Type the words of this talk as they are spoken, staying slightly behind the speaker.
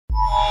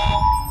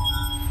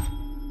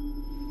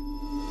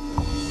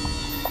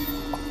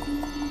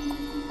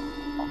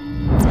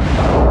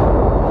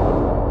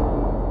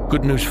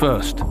Good news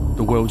first,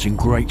 the world's in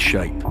great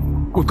shape.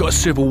 We've got a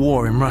civil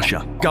war in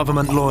Russia,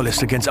 government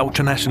loyalists against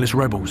ultranationalist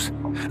rebels,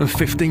 and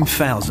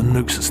 15,000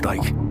 nukes at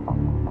stake.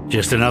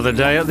 Just another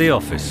day at the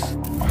office.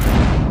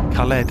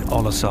 Khaled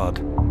al-Assad,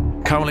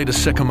 currently the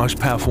second most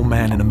powerful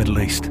man in the Middle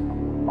East.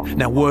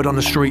 Now, word on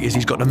the street is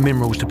he's got the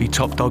minerals to be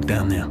top dog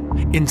down there.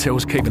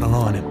 Intel's keeping an eye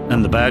on him.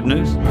 And the bad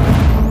news?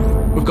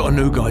 We've got a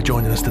new guy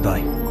joining us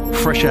today,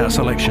 fresh out of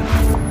selection.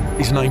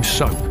 His name's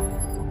Soap.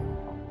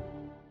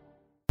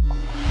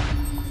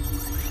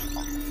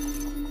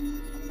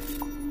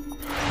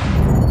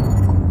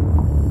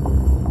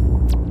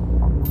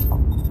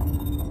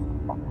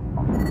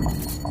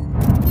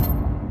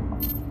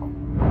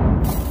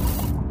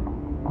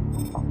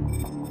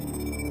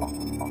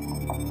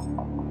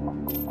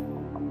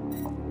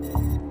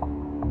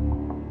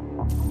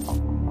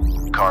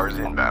 Cars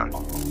inbound.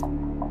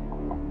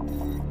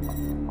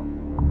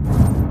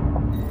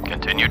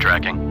 Continue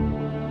tracking.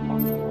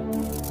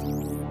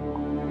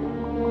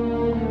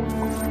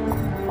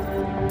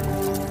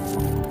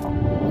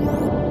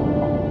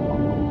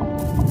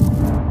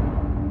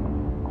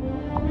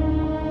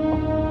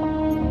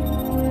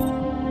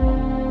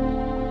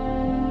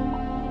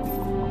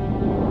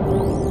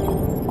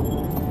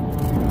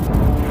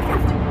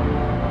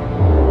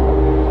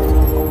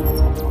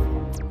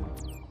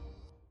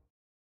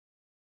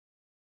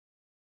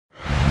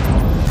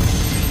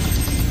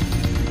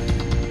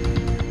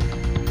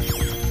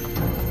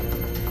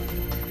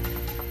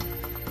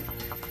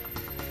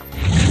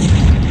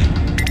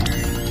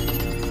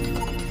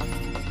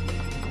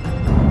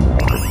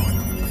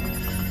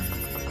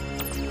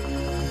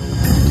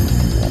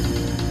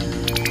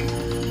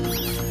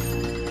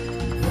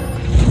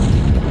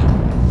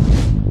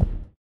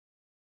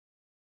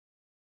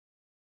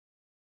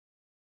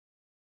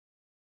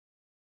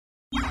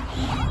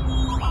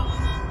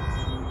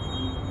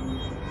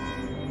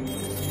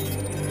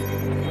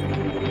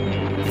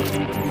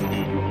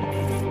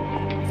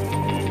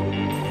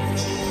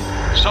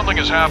 Something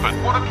has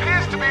happened. What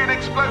appears to be an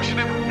explosion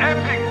of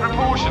epic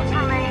proportions.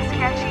 Remains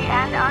sketchy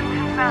and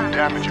unconfirmed.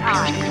 Damage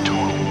appears to be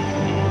total.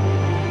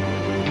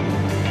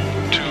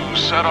 To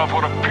set off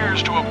what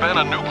appears to have been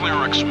a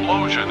nuclear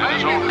explosion in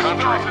his own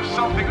country. Of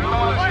something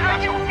large.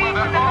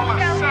 Whether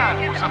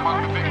al-Assad was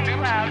among the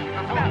victims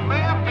of what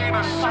may have been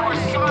a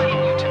suicide.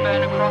 Continue to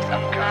burn across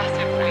a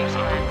massive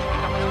wasteland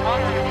that was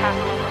once the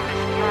capital of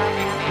this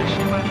thriving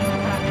nation.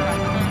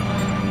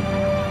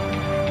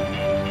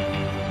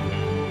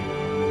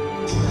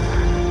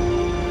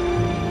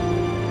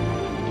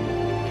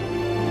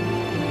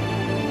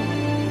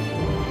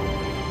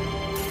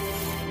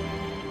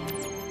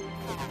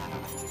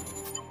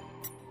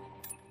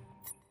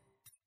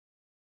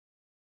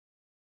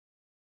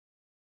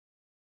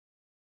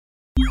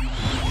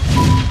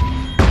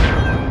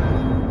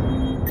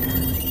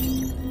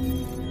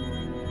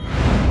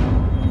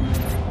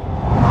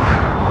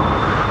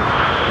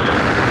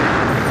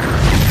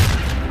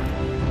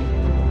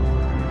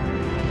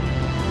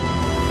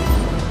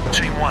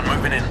 Team 1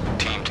 moving in.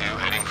 Team 2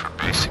 heading for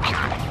base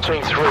security.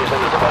 Team 3 is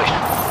under the base.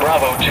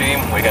 Bravo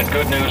team, we got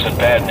good news and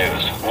bad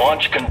news.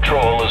 Launch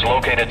control is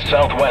located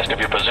southwest of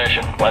your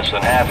position, less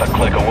than half a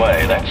click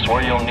away. That's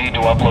where you'll need to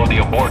upload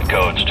the abort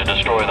codes to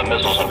destroy the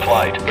missiles in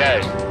flight.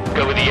 Guys,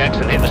 go with the Yaks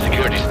and hit the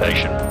security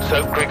station.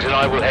 Soap, Griggs and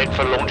I will head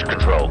for launch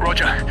control.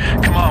 Roger.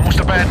 Come on, what's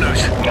the bad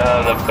news?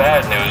 The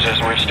bad news is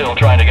we're still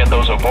trying to get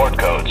those abort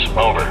codes.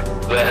 Over.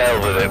 The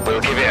hell with it,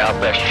 we'll give it our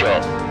best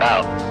shot.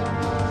 Out.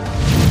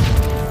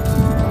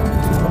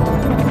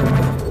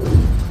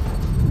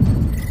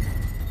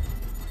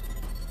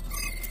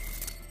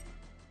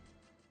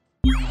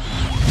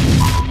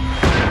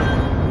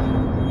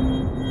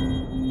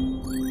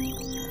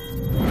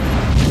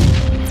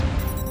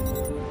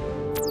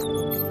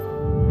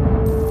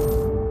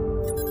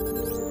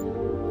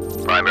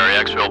 Primary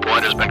exfil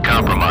point has been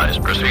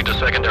compromised. Proceed to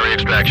secondary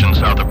extraction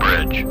south of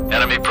bridge.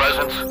 Enemy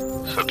presence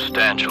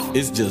substantial.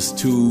 It's just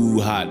too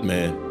hot,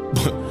 man.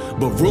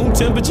 But room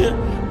temperature?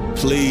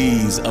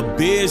 Please, a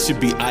beer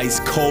should be ice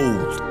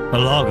cold. A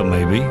lager,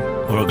 maybe.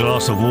 Or a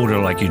glass of water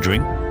like you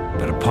drink.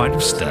 But a pint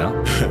of stout?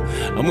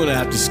 I'm gonna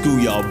have to school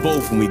y'all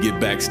both when we get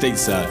back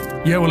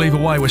stateside. Yeah, well, either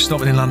way, we're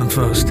stopping in London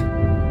first.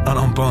 And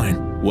I'm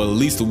buying. Well, at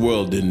least the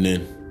world didn't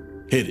end.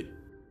 Hit it.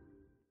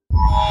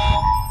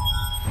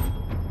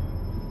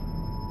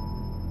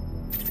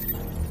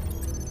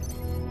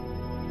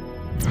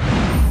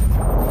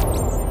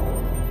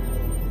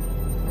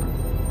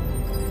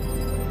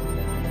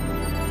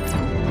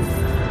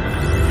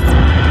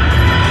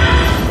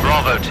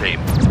 Team.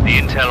 The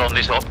intel on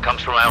this op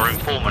comes from our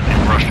informant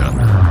in Russia.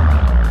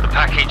 The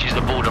package is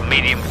aboard a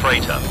medium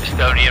freighter,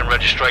 Estonian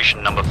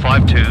registration number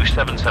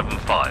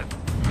 52775.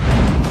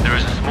 There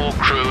is a small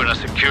crew and a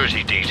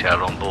security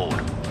detail on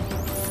board.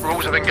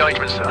 Rules of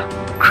engagement, sir.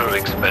 Crew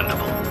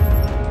expendable.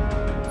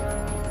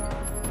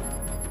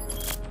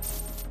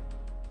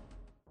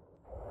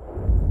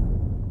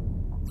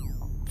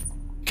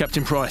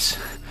 Captain Price,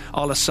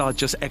 al-Assad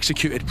just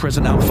executed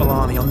President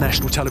al-Falani on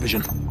national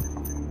television.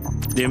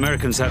 The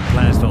Americans have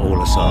plans for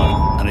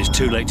Al-Assad, and it's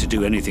too late to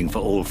do anything for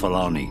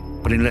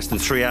Al-Falani. But in less than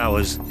 3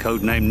 hours,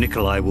 codename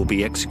Nikolai will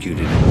be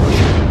executed in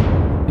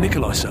Russia.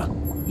 Nikolai, sir?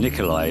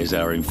 Nikolai is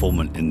our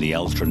informant in the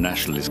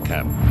ultra-nationalist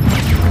camp.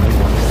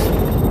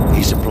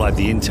 He supplied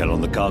the intel on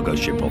the cargo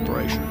ship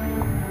operation.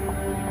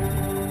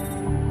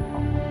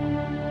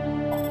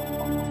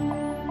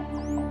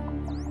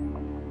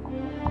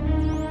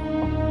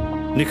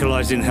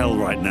 Nikolai's in hell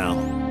right now.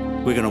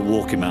 We're gonna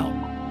walk him out.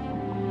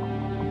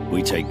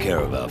 We take care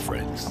of our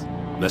friends.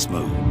 Let's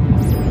move.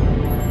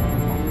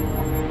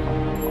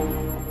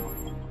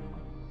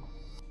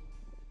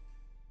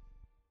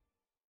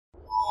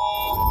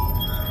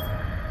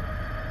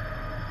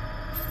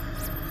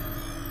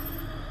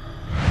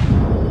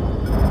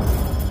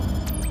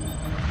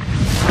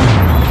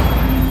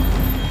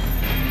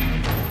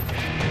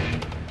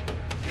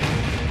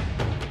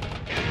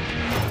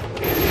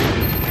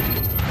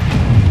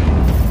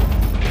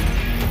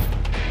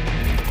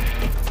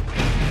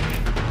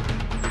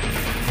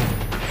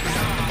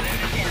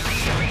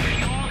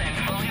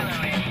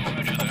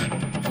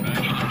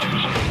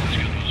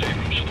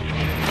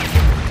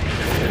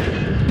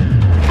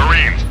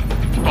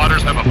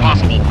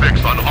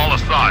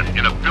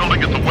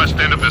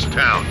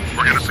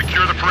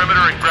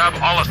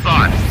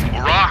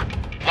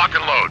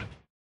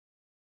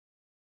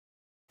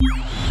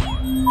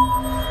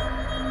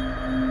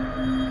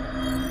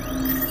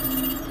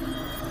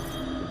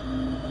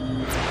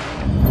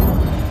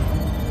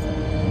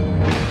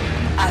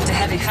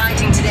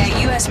 Fighting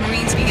today, U.S.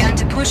 Marines began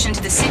to push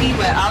into the city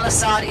where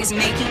Al-Assad is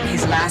making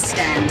his last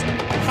stand.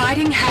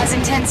 Fighting has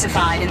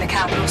intensified in the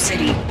capital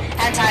city.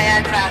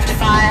 Anti-aircraft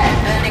fire and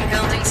burning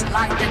buildings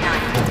light the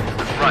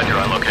night. Roger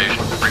on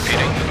location.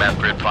 Repeating, map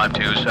grid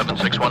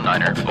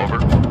 527619er. Over.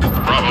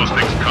 Bravo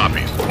 6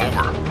 copies.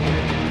 Over.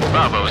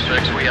 Bravo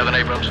 6, we have an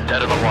Abrams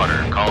dead in the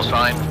water. Call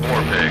sign,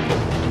 War Pig.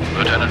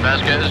 Lieutenant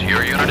Vasquez,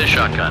 your unit is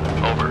shotgun.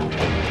 Over.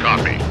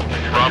 Copy.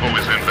 Bravo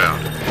is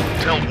inbound.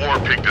 Tell War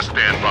Pig to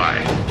stand by.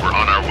 We're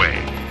on our way.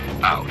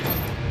 Out.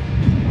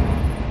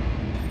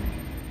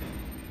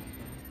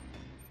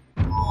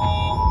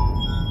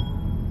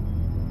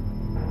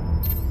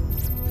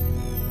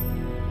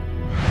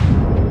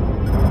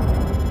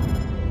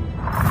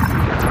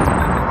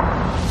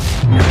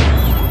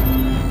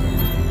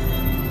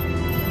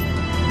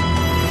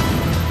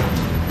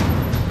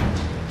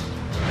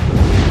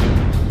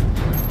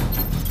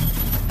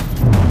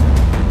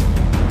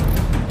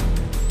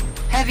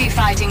 Heavy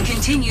fighting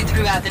continued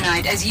throughout the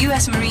night as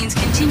U.S. Marines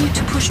continued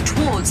to push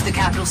towards the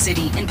capital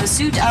city in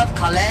pursuit of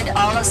Khaled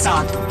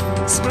al-Assad.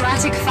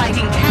 Sporadic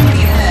fighting can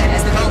be heard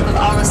as the bulk of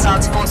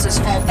al-Assad's forces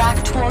fall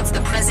back towards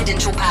the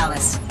presidential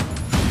palace.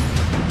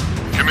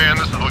 Command,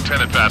 this is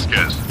Lieutenant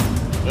Vasquez.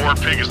 War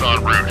Pig is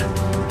en route.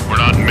 We're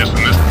not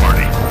missing this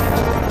party.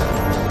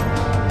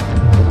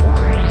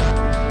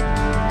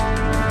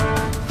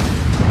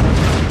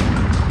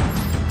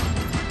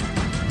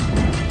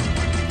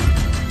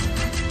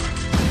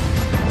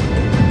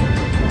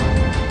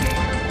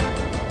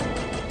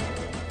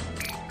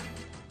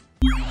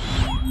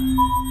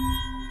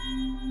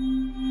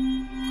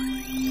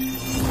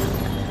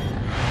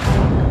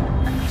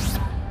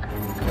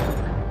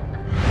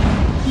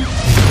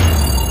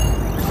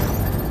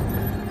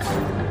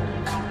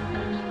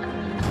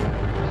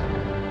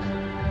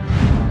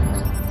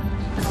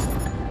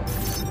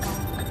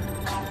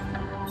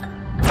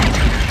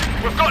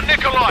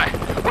 Nikolai!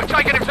 We're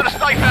taking him to the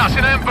safe house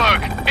in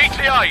Hamburg.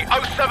 ETA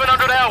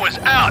 0700 hours.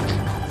 Out!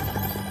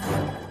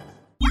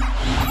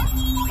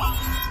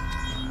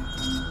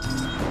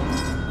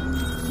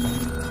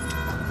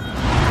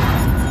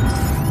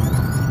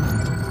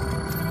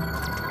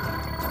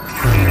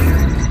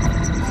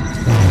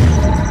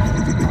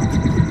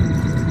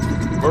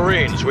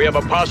 Marines, we have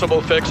a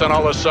possible fix on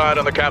Al-Assad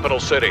in the capital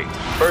city.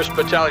 1st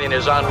Battalion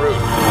is en route.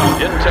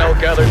 Intel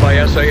gathered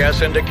by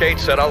SAS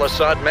indicates that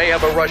Al-Assad may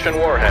have a Russian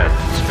warhead.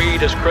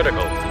 Speed is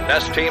critical.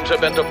 Nest teams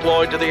have been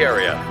deployed to the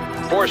area.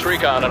 Force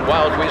Recon and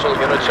Wild Weasel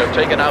units have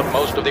taken out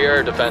most of the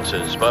air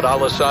defenses, but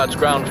Al-Assad's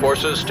ground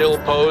forces still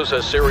pose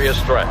a serious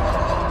threat.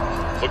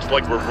 Looks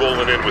like we're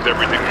rolling in with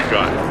everything we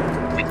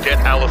got. We get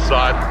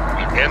Al-Assad,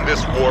 we end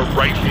this war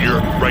right here,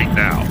 right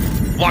now.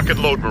 Lock and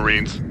load,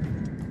 Marines.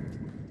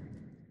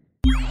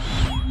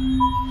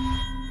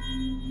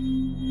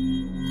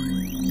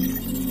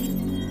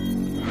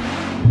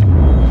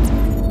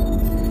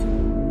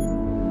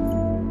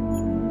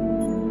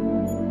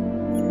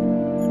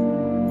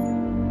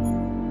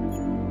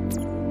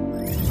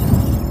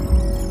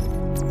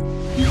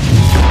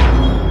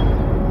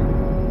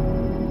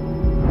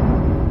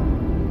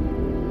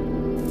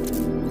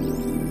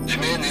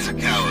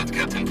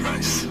 Captain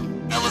Price.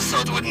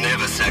 Al-Assad would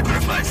never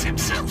sacrifice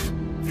himself.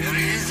 There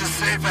is a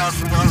safe house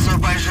in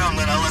Azerbaijan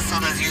that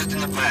Al-Assad has used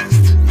in the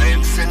past. I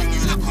am sending you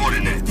the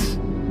coordinates.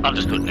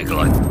 Understood,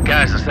 Nikolai.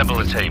 Guys, assemble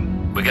the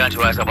team. We're going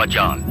to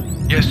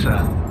Azerbaijan. Yes, sir.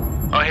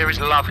 I hear it's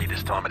lovely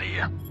this time of the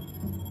year.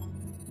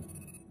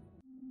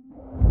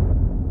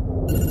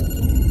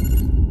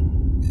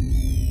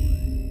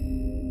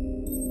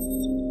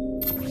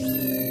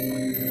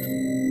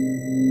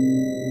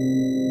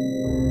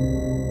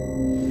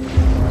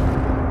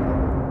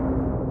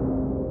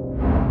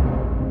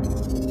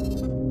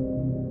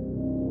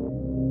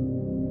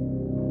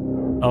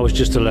 I was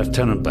just a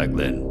lieutenant back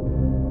then,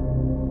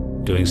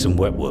 doing some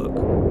wet work.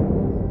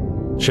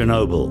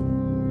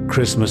 Chernobyl,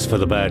 Christmas for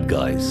the bad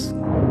guys.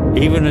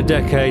 Even a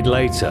decade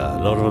later,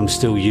 a lot of them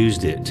still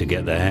used it to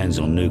get their hands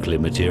on nuclear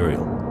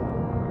material.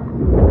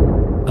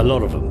 A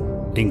lot of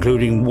them,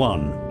 including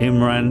one,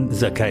 Imran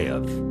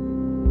Zakhaev.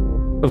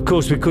 Of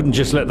course, we couldn't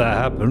just let that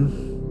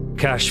happen.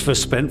 Cash for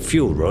spent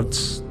fuel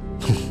rods.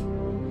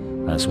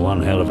 That's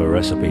one hell of a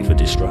recipe for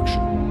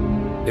destruction.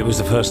 It was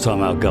the first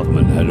time our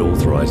government had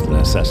authorized an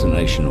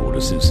assassination order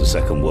since the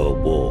Second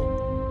World War.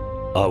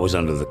 I was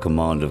under the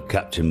command of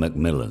Captain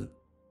Macmillan.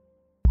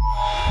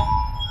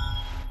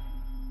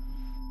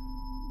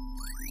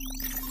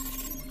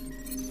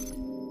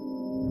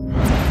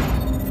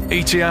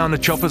 ETA on the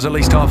chopper's at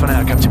least half an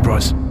hour, Captain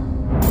Price.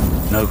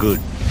 No good.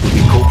 We'll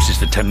be corpses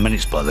for 10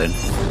 minutes by then.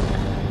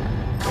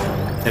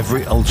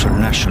 Every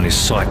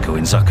ultra-nationalist psycho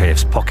in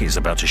Zakhaev's pocket is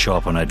about to show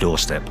up on our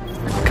doorstep,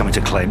 coming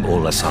to claim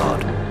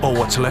Al-Assad. Or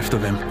what's left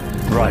of him.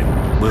 Right.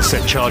 We'll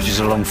set charges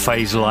along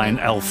Phase Line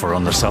Alpha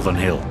on the southern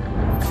hill.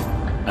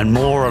 And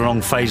more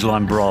along Phase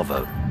Line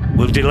Bravo.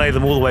 We'll delay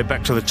them all the way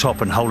back to the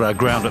top and hold our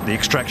ground at the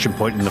extraction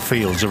point in the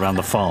fields around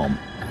the farm.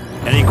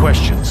 Any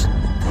questions?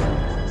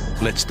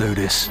 Let's do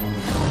this.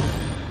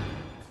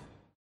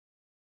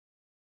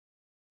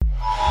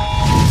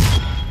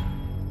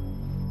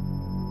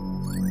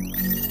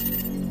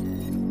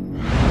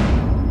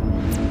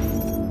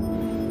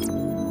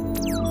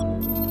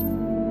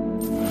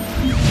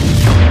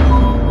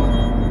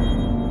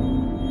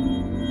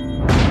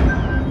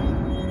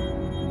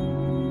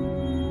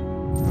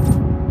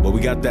 Well, we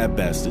got that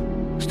bastard.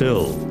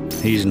 Still,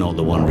 he's not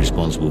the one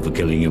responsible for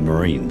killing your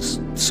Marines.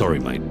 Sorry,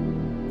 mate.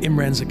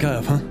 Imran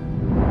Zakhaev, huh?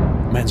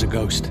 Man's a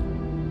ghost.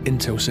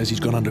 Intel says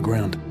he's gone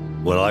underground.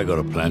 Well, I got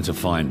a plan to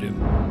find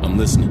him. I'm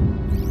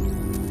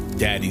listening.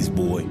 Daddy's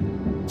boy.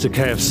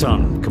 Zakhaev's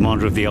son,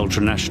 commander of the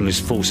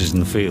ultra-nationalist forces in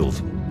the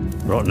field.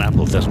 Rotten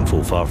apple doesn't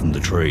fall far from the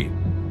tree.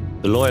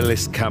 The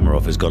loyalist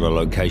Kamarov has got a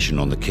location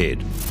on the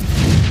kid.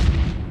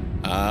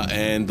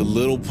 And the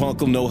little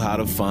punk'll know how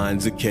to find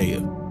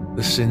Zakhaev.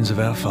 The sins of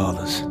our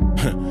fathers.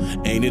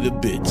 Ain't it a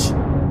bitch?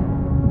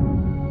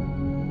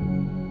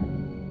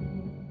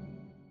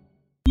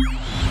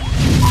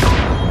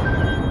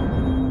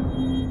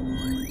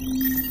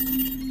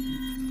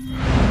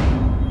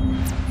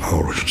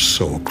 Our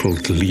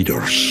so-called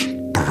leaders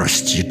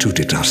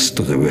prostituted us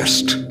to the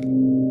West,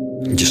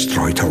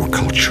 destroyed our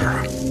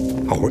culture,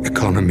 our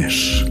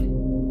economies,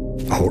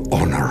 our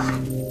honor.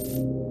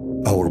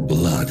 Our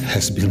blood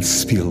has been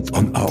spilled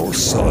on our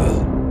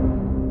soil.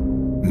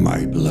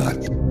 My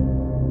blood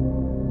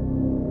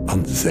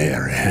on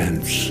their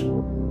hands.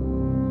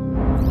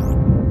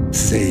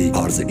 They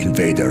are the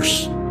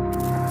invaders.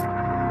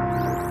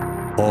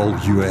 All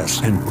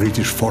US and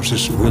British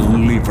forces will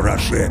leave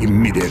Russia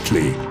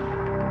immediately,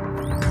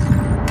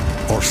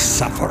 or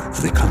suffer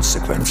the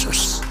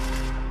consequences.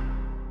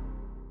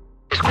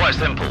 It's quite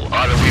simple.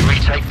 Either we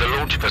retake the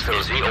launch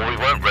facility or we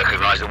won't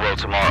recognize the world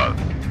tomorrow.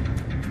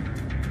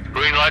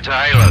 Green light to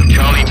Halo.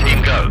 Charlie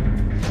team go.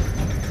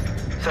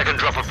 Second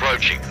drop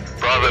approaching.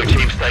 Bravo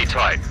team stay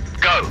tight.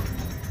 Go!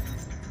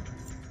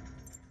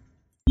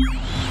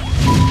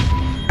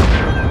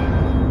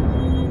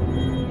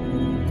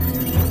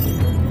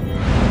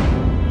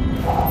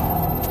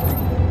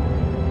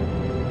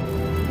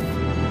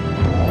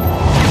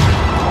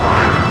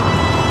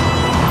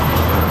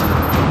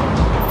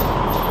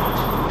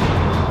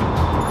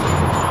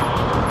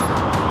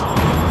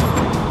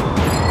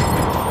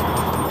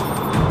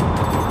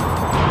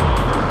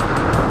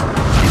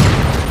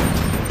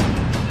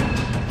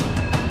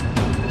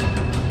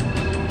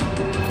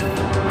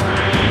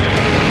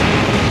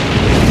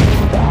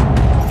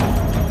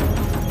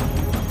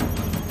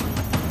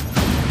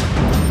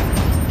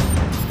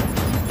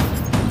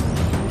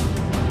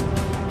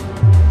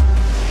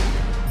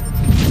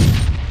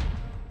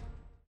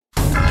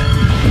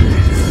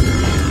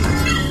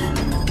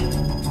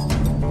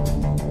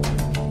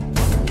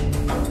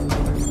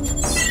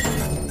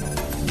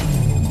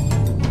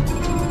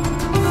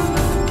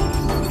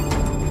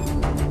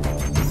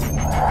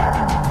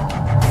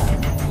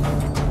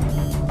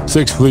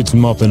 Six fleets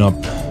mopping up.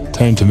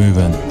 Time to move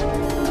in.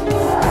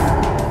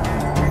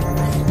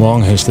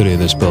 Long history of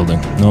this building.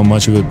 Not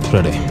much of it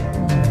pretty.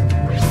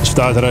 It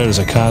started out as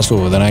a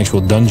castle with an actual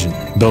dungeon,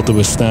 built to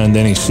withstand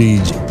any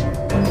siege.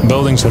 The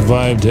building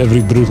survived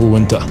every brutal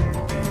winter.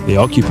 The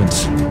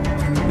occupants,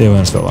 they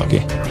weren't so lucky.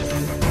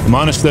 The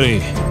monastery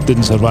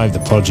didn't survive the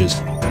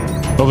purges.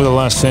 Over the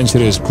last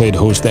century has played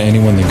host to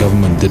anyone the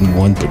government didn't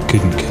want but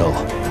couldn't kill.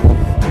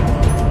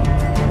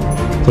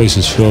 The place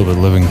is filled with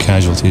living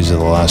casualties of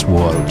the last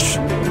war, which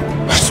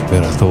I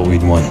swear I thought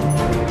we'd won.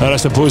 And I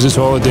suppose it's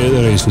all a day of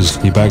the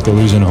races. You back the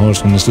losing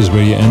horse and this is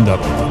where you end up.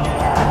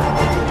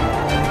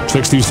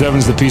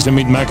 627's the piece of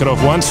meat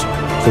Makarov wants,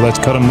 so let's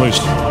cut him loose.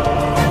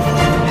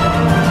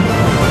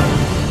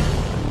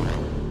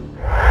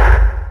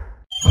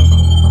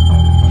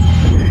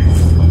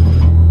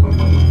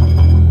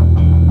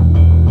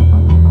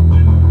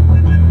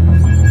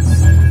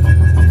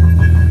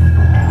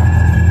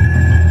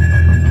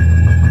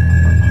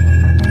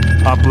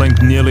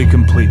 nearly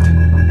complete.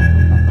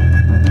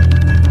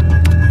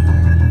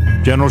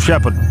 General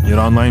Shepard, you're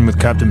online with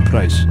Captain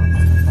Price.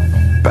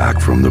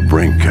 Back from the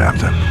brink,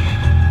 Captain.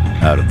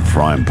 Out of the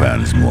frying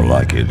pan is more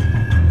like it.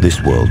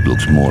 This world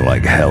looks more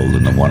like hell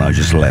than the one I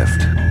just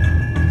left.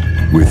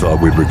 We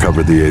thought we'd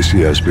recovered the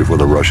ACS before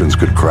the Russians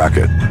could crack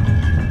it.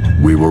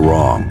 We were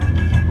wrong.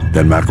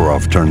 Then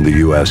Makarov turned the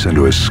US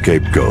into his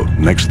scapegoat.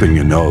 Next thing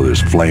you know,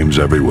 there's flames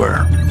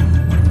everywhere.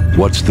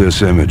 What's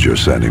this image you're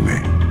sending me?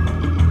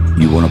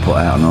 You want to put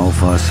out an oil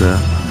fire, sir?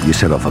 You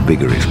set off a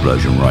bigger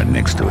explosion right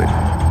next to it.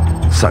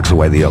 Sucks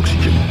away the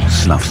oxygen,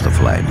 snuffs the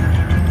flame.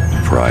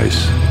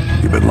 Price,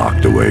 you've been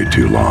locked away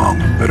too long.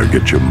 Better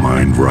get your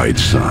mind right,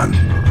 son.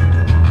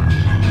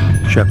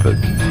 Shepard,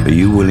 are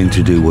you willing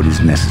to do what is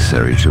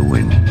necessary to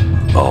win?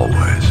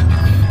 Always.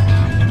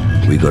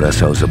 We got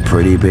ourselves a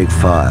pretty big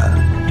fire.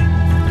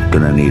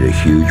 Gonna need a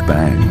huge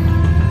bang.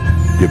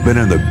 You've been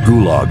in the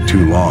gulag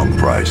too long,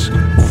 Price.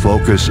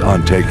 Focus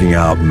on taking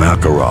out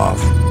Makarov.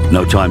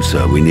 No time,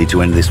 sir. We need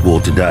to end this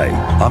war today.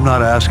 I'm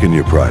not asking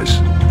you, Price.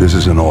 This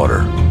is an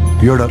order.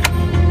 You're to...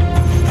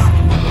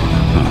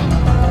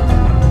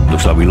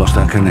 Looks like we lost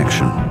our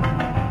connection.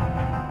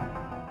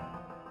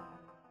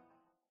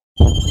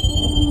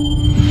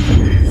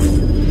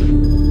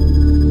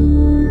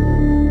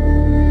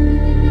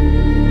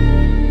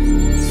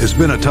 It's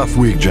been a tough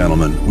week,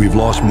 gentlemen. We've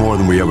lost more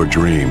than we ever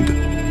dreamed,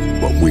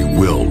 but we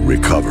will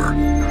recover.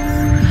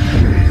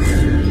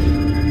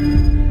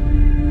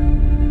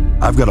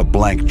 I've got a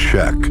blank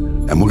check,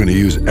 and we're going to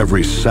use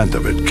every cent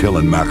of it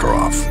killing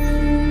Makarov.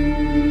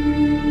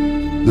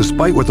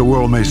 Despite what the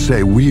world may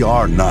say, we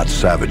are not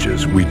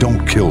savages. We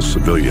don't kill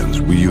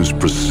civilians. We use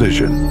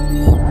precision.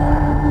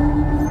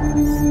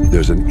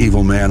 There's an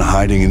evil man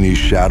hiding in these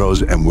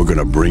shadows, and we're going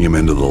to bring him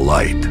into the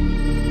light.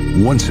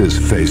 Once his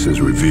face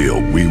is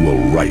revealed, we will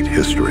write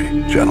history,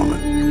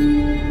 gentlemen.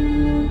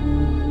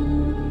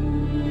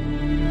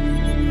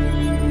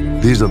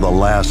 These are the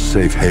last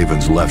safe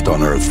havens left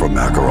on Earth for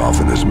Makarov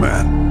and his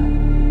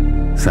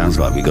men. Sounds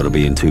like we gotta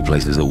be in two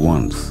places at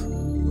once.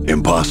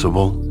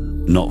 Impossible?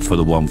 Not for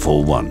the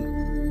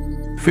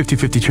 141.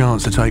 50-50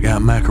 chance to take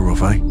out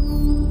Makarov, eh?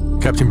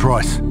 Captain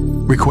Price,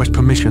 request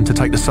permission to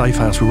take the safe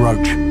house with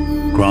Roach.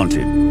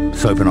 Granted.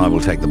 Soap and I will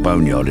take the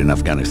boneyard in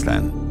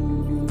Afghanistan.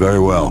 Very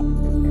well.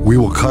 We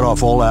will cut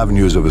off all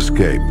avenues of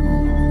escape.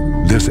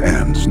 This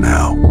ends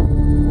now.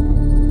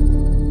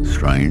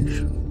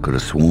 Strange. Could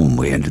have sworn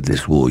we ended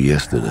this war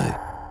yesterday.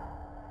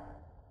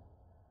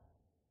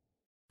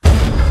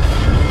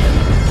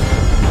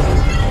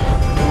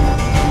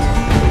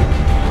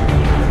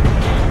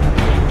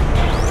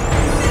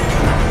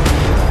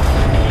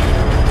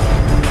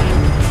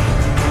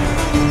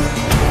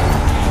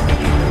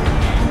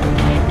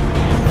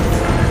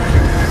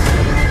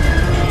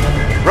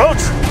 Roach!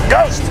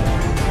 Ghost!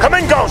 Come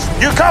in, Ghost!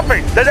 You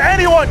copy? Does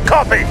anyone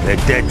copy? They're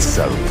dead,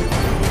 Soap.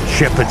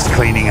 Shepard's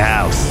cleaning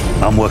house.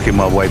 I'm working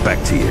my way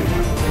back to you.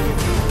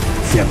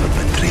 Shepard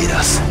betrayed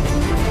us.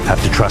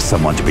 Have to trust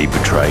someone to be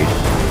betrayed.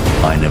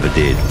 I never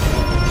did.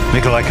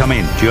 Nikolai, come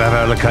in. Do you have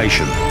our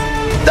location?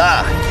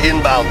 Da,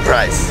 inbound,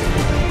 Price.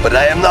 But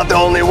I am not the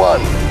only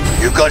one.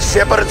 You've got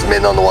Shepard's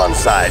men on one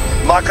side,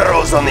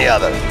 Makarov's on the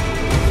other.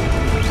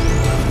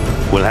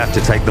 We'll have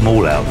to take them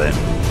all out then.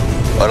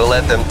 Or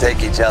let them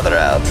take each other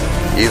out.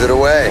 Either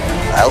way,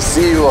 I'll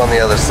see you on the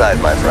other side,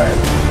 my friend.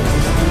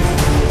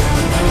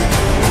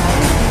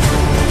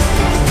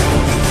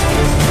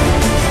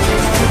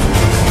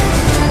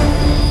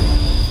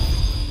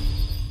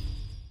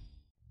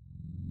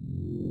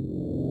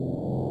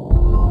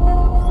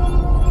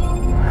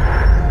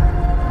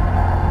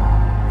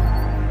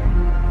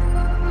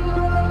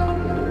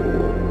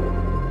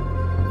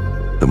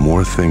 The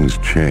more things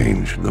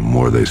change, the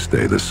more they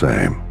stay the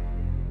same.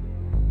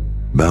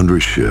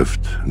 Boundaries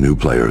shift, new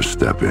players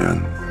step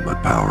in,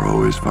 but power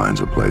always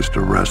finds a place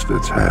to rest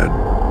its head.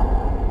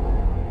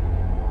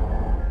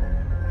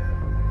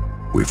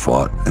 We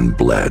fought and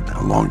bled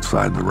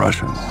alongside the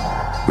Russians.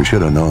 We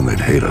should have known they'd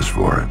hate us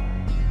for it.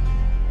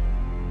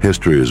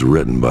 History is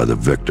written by the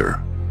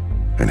victor,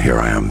 and here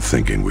I am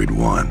thinking we'd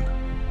won.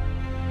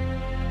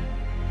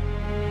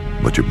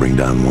 But you bring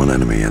down one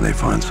enemy and they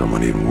find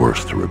someone even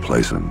worse to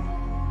replace him.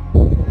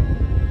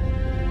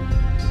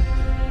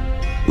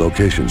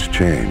 Locations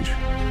change,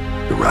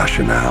 the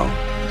rationale,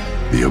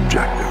 the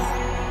objective.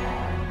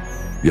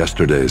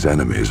 Yesterday's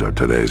enemies are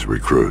today's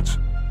recruits.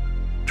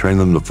 Train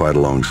them to fight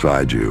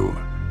alongside you,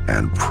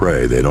 and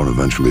pray they don't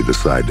eventually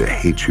decide to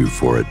hate you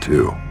for it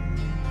too.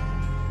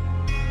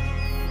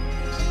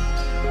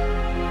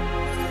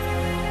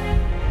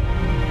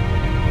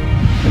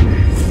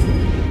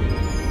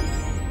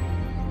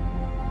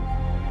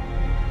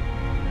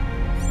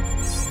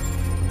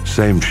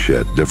 Same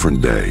shit,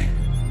 different day.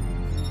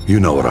 You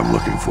know what I'm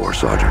looking for,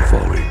 Sergeant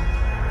Foley.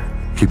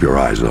 Keep your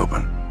eyes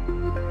open.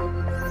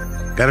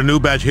 Got a new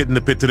batch hitting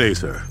the pit today,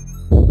 sir.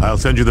 I'll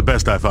send you the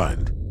best I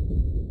find.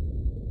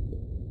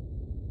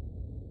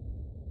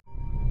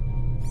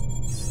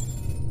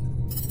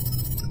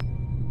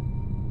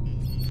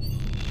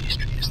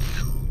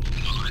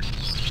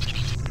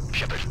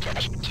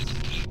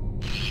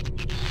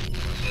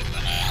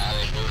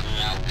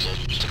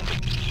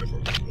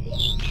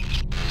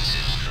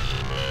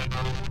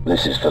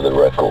 This is for the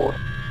record.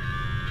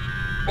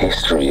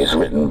 History is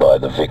written by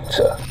the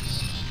victor.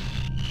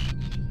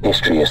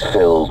 History is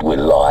filled with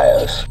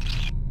liars.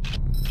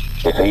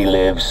 If he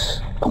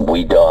lives and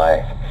we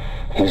die,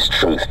 his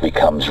truth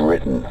becomes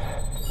written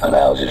and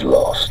ours is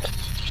lost.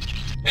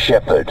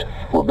 Shepard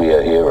will be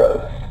a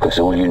hero, because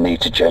all you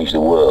need to change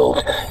the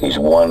world is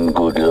one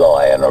good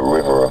lie and a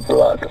river of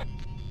blood.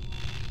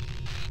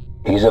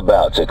 He's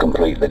about to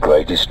complete the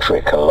greatest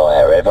trick a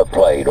liar ever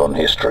played on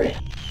history.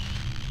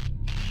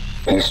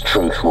 His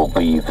truth will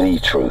be the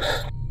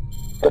truth,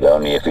 but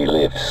only if he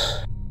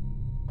lives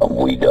and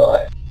we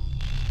die.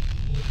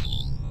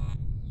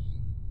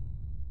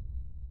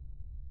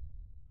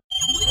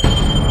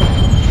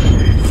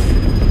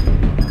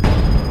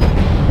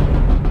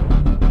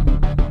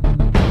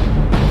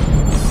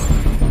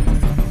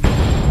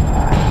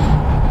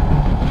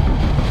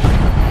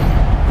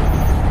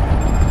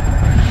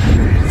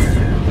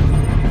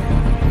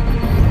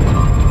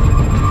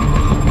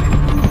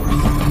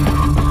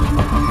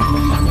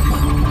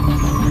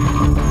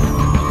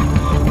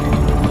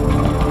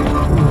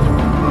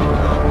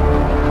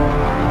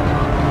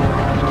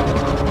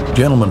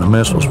 Gentlemen, the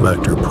missiles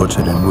vector puts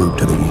it en route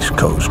to the East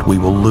Coast. We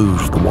will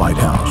lose the White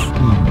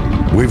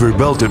House. We've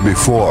rebuilt it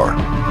before.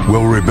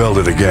 We'll rebuild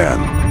it again.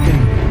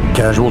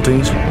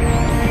 Casualties?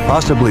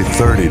 Possibly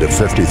 30 to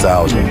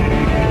 50,000.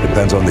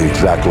 Depends on the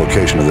exact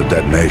location of the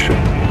detonation.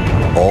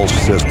 All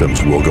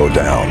systems will go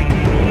down.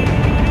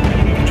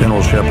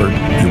 General Shepard,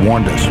 you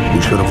warned us.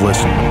 We should have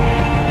listened.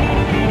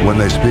 When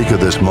they speak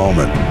of this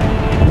moment,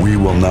 we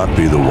will not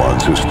be the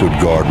ones who stood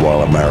guard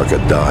while America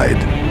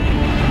died.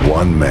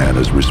 One man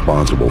is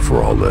responsible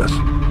for all this.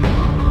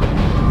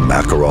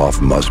 Makarov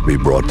must be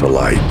brought to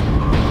light.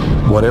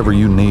 Whatever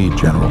you need,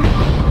 General.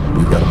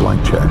 We've got a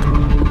blank check.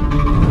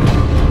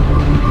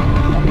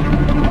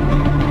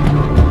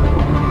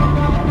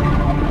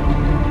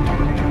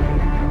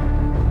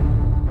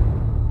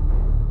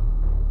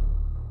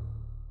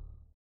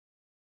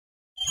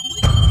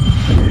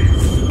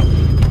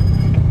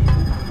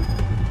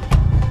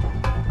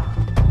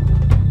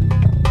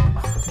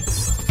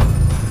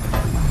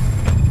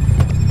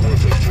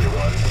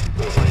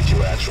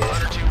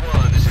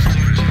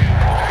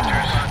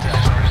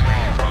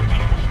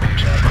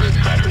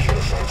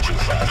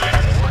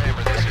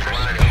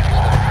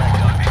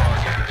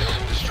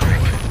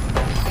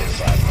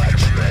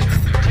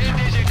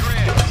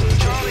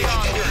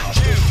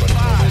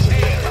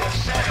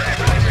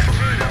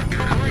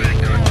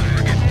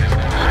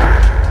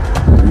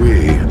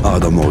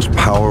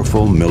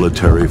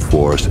 Military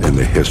force in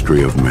the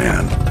history of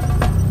man.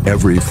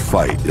 Every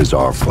fight is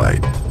our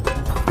fight.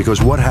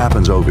 Because what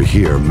happens over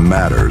here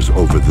matters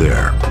over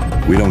there.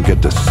 We don't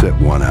get to sit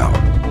one out.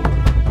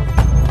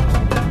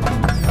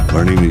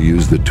 Learning to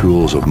use the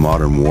tools of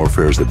modern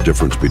warfare is the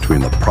difference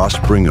between the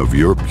prospering of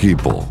your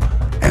people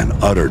and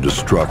utter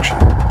destruction.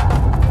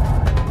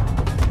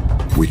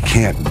 We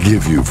can't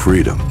give you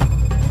freedom,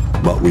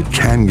 but we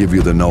can give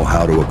you the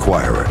know-how to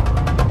acquire it.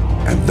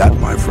 And that,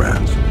 my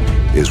friends,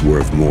 is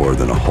worth more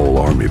than a whole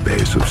army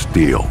base of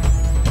steel.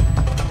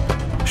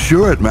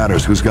 Sure, it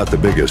matters who's got the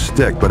biggest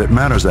stick, but it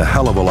matters a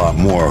hell of a lot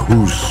more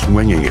who's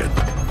swinging it.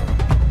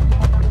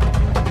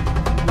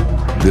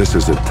 This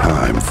is a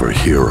time for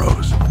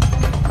heroes,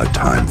 a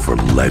time for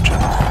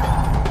legends.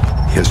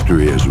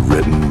 History is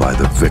written by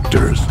the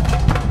victors.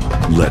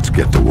 Let's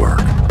get to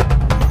work.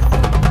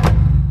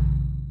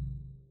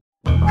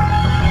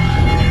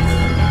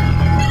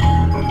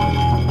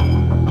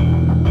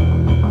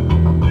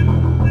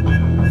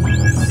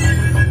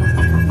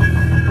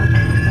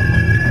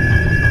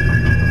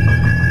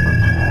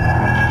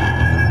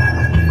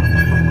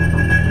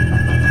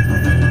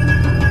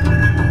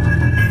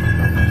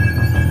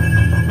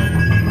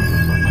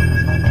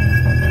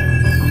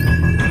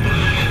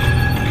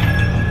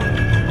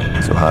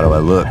 How do I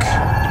look?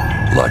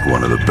 Like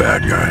one of the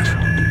bad guys.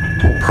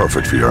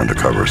 Perfect for your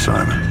undercover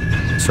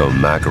assignment. So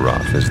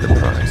Makarov is the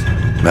prize?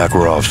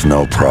 Makarov's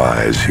no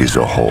prize. He's a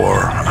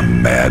whore. A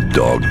mad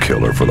dog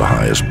killer for the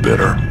highest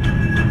bidder.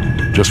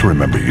 Just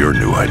remember your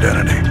new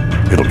identity.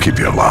 It'll keep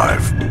you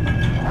alive.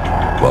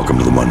 Welcome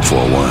to the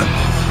 141.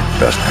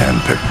 Best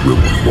hand-picked group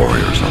of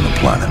warriors on the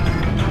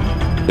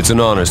planet. It's an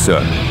honor,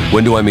 sir.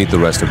 When do I meet the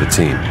rest of the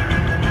team?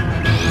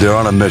 They're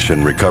on a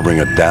mission recovering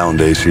a downed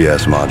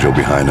ACS module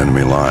behind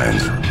enemy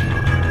lines.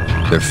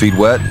 Their feet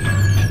wet?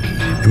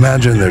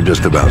 Imagine they're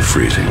just about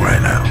freezing right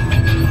now.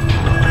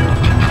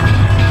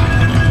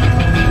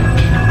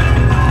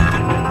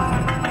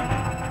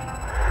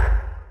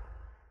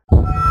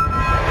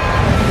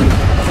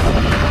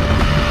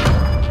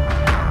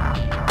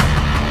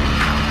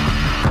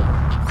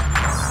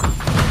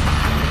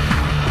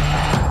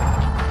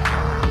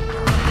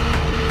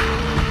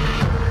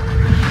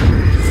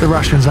 The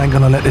Russians ain't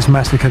gonna let this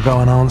massacre go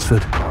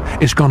unanswered.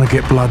 It's gonna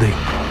get bloody.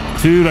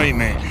 Too right,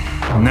 mate.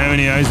 Now in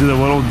the eyes of the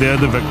world, they're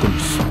the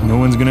victims. No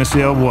one's gonna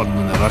say a word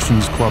when the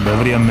Russians club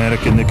every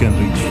American they can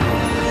reach.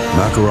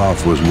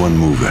 Makarov was one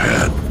move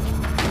ahead.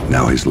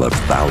 Now he's left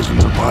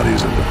thousands of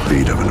bodies at the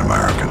feet of an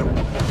American.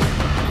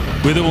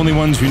 We're the only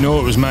ones who know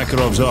it was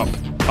Makarov's op.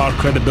 Our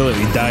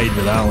credibility died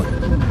with Allen.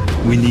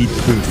 We need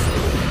proof.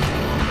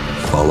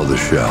 Follow the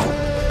shell.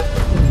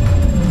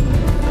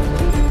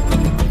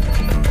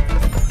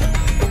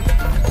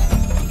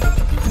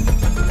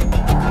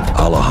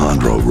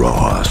 Alejandro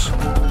Rojas.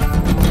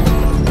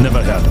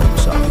 Never heard of him,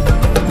 sir.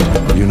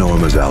 You know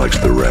him as Alex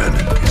the Red.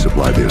 He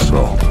supplied the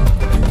assault.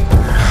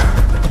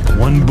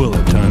 One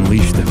bullet to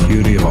unleash the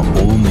fury of a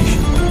whole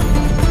nation.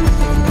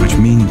 Which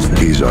means that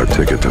he's our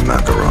ticket to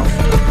Makarov.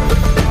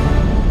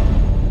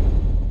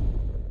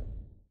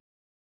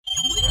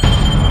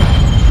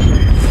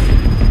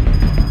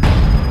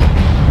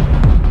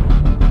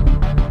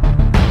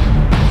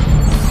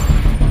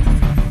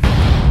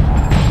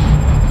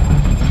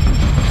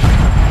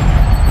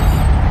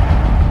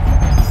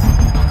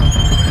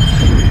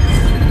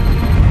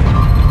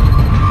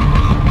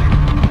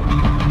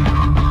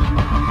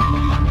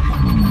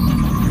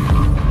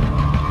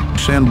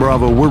 San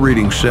Bravo, we're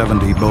reading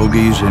 70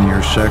 bogeys in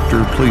your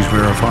sector. Please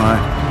verify.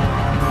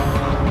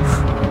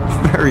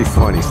 Very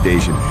funny,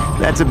 Station.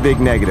 That's a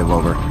big negative,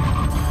 over.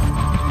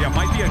 Yeah,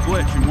 might be a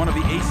glitch in one of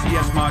the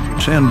ACS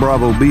modules. San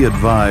Bravo, be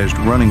advised,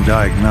 running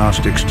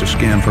diagnostics to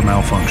scan for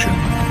malfunction.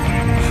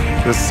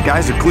 The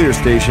skies are clear,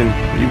 Station.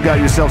 You've got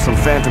yourself some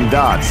phantom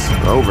dots.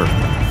 Over.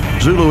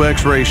 Zulu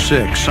X-Ray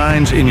 6,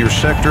 signs in your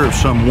sector of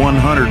some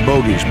 100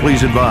 bogeys.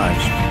 Please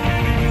advise.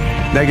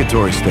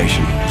 Negatory,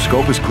 Station.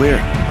 Scope is clear.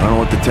 I don't know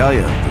what to tell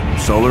you.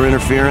 Solar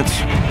interference,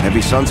 heavy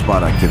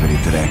sunspot activity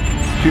today.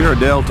 Sierra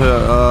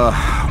Delta,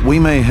 we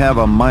may have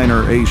a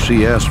minor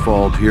ACS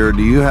fault here.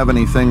 Do you have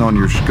anything on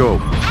your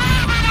scope?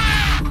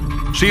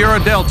 Sierra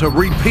Delta,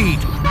 repeat.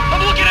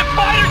 I'm looking at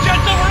fighter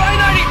jets over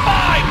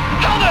I-95!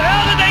 How the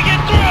hell did they get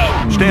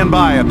through? Stand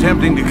by,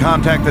 attempting to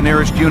contact the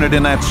nearest unit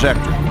in that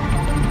sector.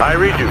 I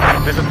read you.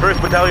 This is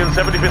 1st Battalion,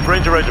 75th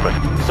Ranger Regiment.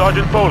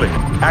 Sergeant Foley,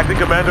 acting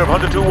commander of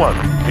Hunter 2-1.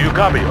 Do you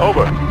copy?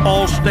 Over.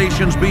 All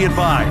stations be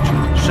advised.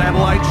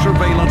 Satellite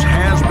surveillance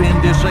has been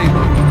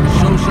disabled.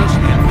 SOSUS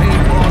and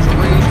Paypaw's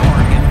arrays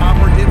are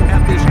inoperative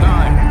at this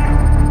time.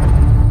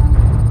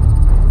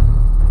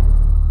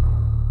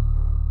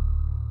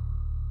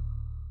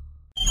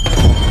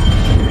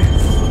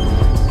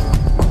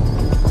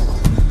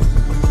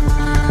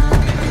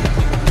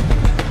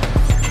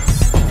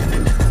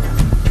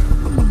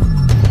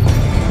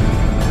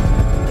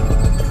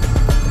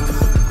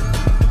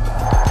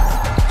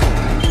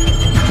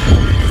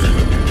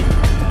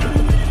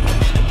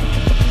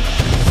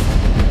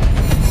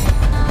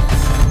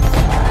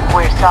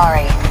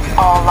 Sorry,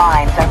 all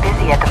lines are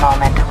busy at the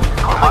moment.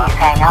 Please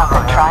hang up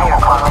and try your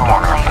call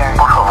again later.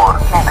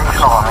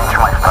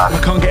 I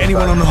can't get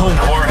anyone on the home.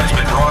 War has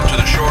been brought to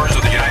the shores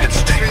of the United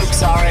States.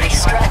 Troops already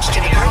stretched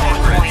to the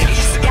breaking point.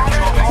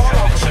 Scattered all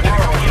over the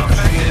world.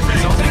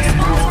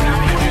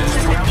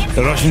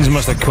 The Russians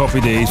must have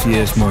copied the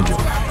ACS module.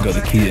 Got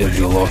the key to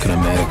every lock in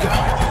America.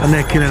 And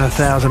they're killing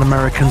 1,000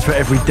 Americans for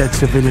every dead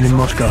civilian in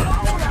Moscow.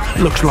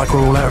 Looks like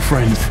we're all out of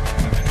friends.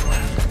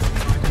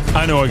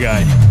 I know a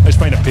guy. Let's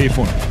find a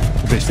payphone,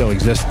 if they still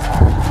exist.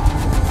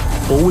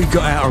 All we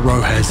got out of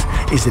Rojas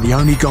is that the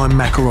only guy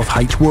Makarov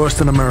hates worse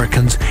than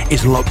Americans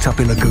is locked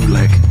up in a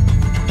gulag.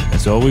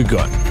 That's all we've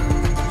got.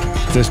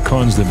 If this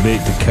con's the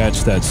bait to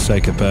catch that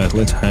psychopath,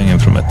 let's hang him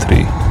from a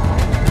tree.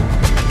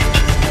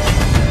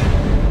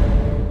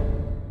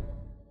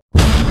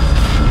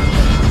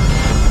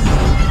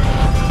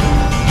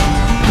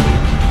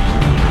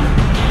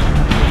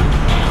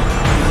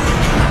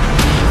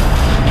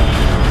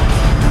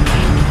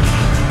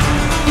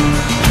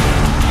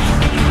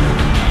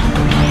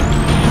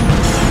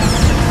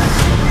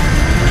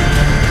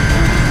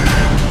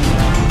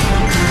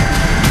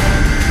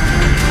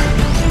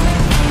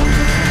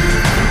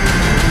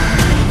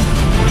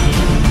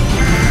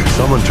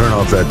 Someone turn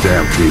off that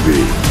damn TV.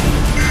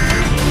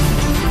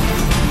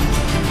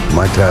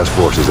 My task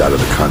force is out of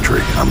the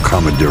country. I'm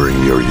commandeering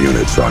your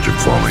unit, Sergeant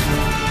Foley.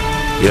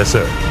 Yes,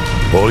 sir.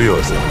 All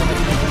yours, sir.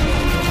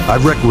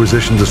 I've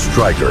requisitioned a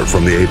Striker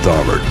from the 8th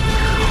Armored.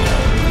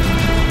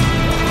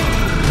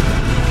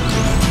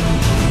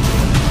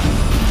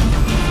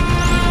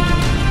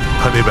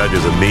 Honey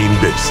Badger's a mean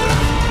bitch, sir.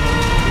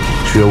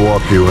 She'll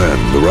walk you in.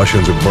 The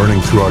Russians are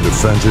burning through our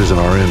defenses and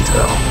our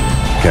intel.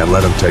 Can't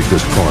let them take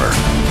this corner.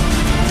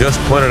 Just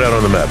point it out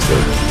on the map,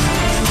 sir.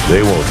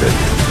 They won't take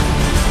it.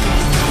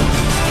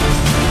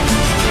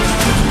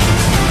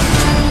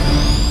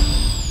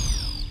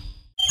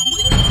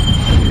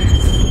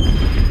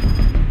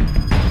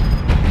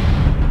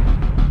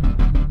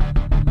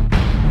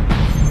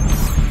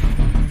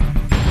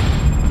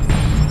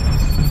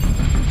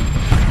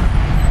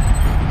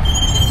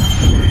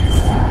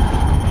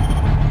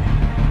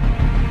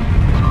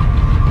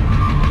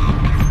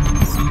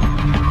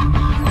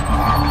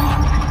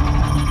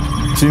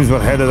 Seems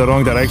we're headed the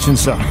wrong direction,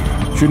 sir.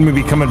 Shouldn't we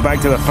be coming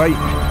back to the fight?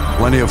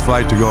 Plenty of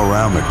fight to go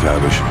around,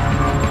 McTavish.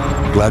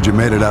 Glad you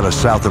made it out of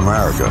South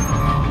America.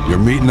 You're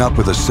meeting up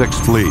with the 6th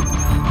Fleet,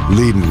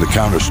 leading the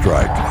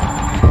counter-strike.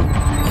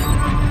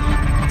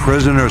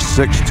 Prisoner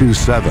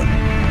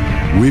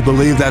 627. We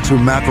believe that's who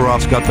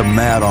Makarov's got the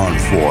mad on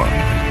for,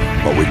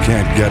 but we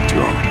can't get to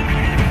him.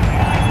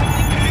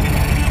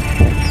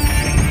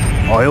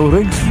 Oil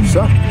rigs,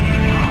 sir?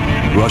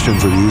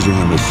 Russians are using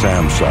them as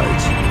SAM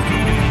sites.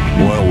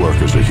 Oil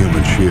workers are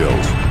human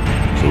shields,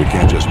 so we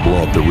can't just blow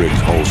up the rigs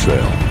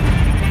wholesale.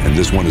 And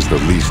this one is the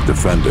least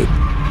defended.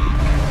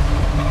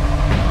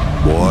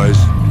 Boys,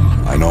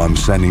 I know I'm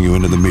sending you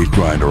into the meat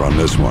grinder on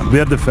this one.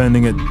 We're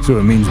defending it, so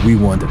it means we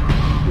want it.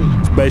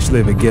 Especially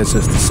if it gets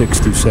us to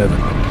 627.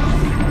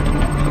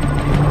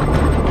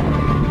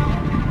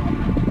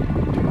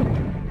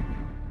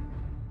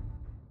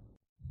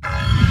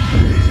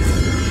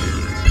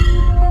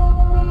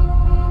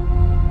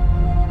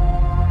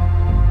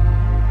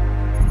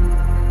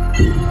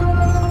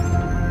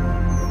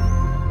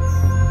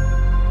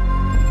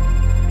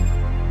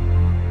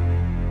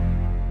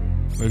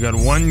 We got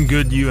one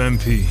good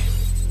UMP.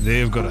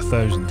 They've got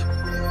 1,000.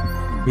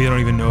 We don't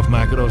even know if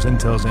Makarov's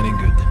intel's any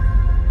good.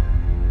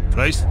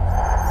 Price?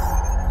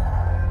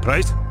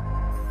 Price?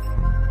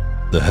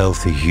 The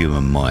healthy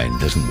human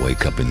mind doesn't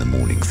wake up in the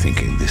morning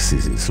thinking this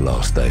is its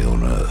last day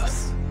on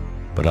Earth.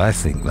 But I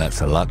think that's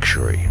a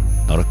luxury,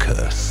 not a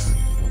curse.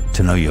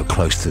 To know you're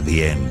close to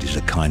the end is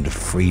a kind of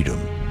freedom.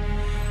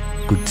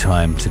 Good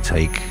time to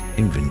take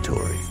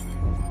inventory.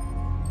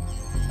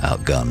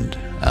 Outgunned,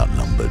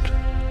 outnumbered,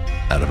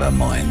 out of our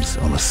minds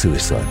on a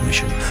suicide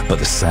mission. But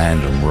the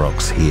sand and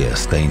rocks here,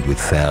 stained with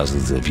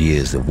thousands of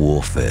years of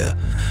warfare,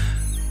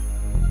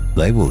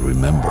 they will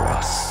remember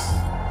us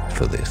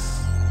for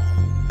this.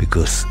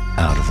 Because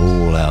out of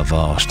all our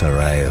vast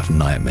array of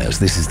nightmares,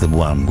 this is the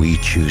one we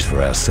choose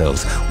for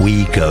ourselves.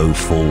 We go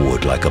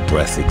forward like a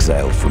breath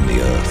exhaled from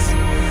the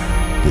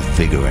earth, with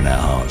vigor in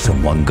our hearts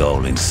and one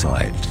goal in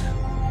sight.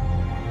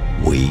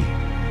 We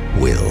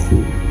will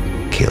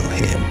kill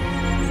him.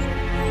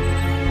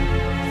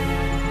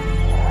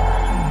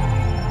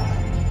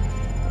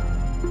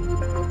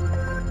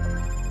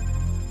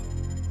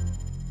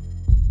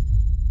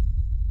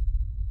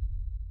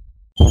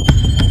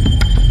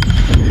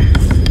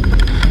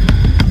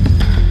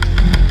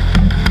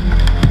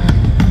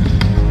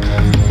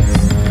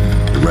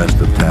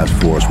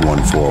 Force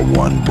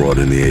 141 brought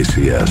in the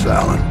ACS,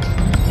 Alan.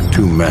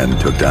 2 men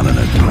took down an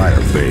entire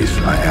base.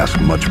 I ask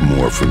much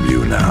more from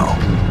you now.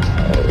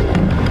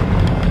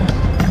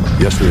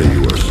 Yesterday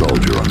you were a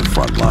soldier on the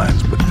front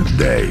lines, but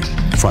today,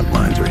 front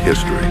lines are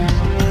history.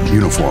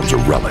 Uniforms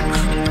are relics.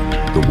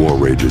 The war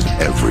rages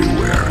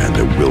everywhere, and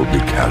there will be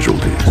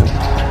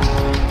casualties.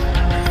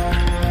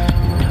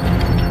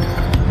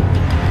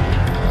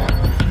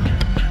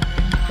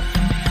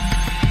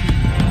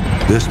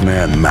 This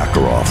man,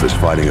 Makarov, is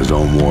fighting his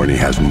own war and he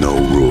has no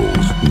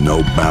rules,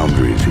 no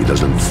boundaries. He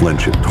doesn't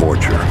flinch at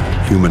torture,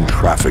 human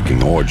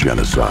trafficking, or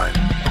genocide.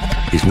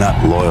 He's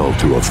not loyal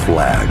to a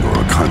flag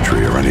or a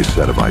country or any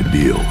set of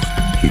ideals.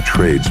 He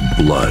trades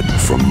blood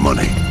for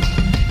money.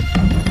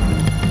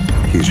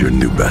 He's your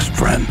new best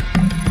friend.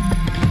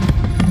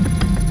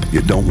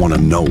 You don't want to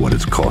know what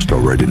it's cost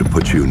already to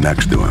put you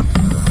next to him.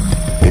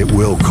 It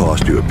will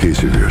cost you a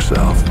piece of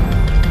yourself.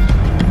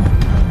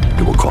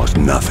 It will cost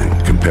nothing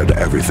compared to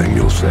everything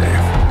you'll save.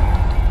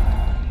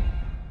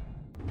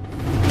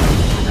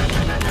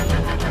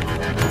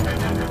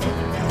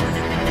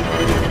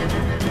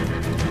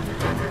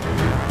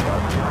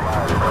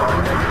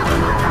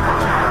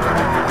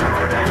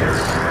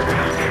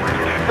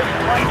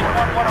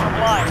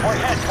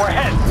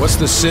 What's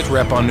the sit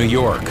rep on New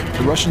York?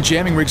 The Russian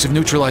jamming rigs have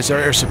neutralized our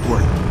air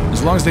support.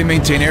 As long as they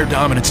maintain air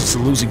dominance, it's a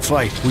losing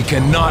fight. We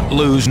cannot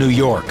lose New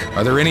York.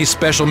 Are there any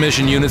special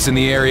mission units in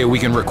the area we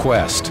can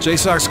request?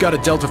 JSOC's got a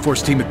Delta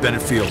Force team at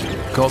Bennett Field.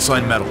 Call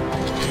sign Metal.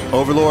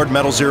 Overlord,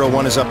 Metal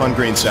 01 is up on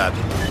Greenside.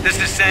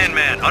 This is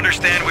Sandman.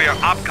 Understand we are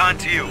OPCON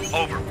to you.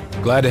 Over.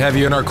 Glad to have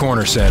you in our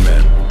corner,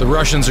 Sandman. The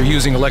Russians are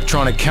using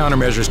electronic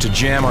countermeasures to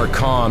jam our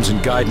comms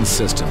and guidance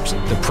systems.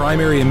 The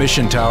primary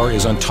emission tower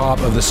is on top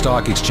of the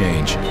stock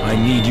exchange. I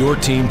need your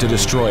team to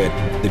destroy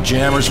it. The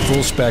jammer's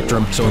full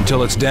spectrum, so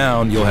until it's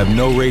down, you'll have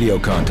no radio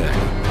contact.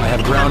 I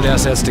have ground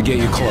assets to get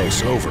you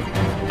close. Over.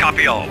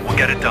 Copy all. We'll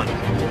get it done.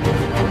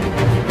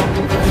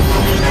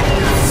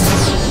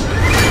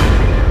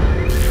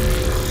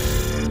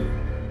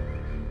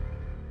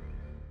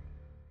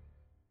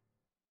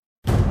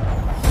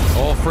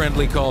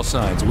 Friendly call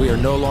signs. We are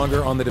no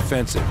longer on the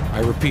defensive. I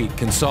repeat,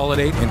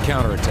 consolidate and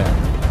counterattack.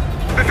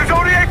 This is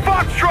ODA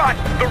Foxtrot!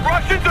 The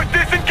Russians are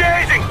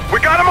disengaging! We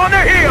got them on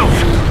their heels!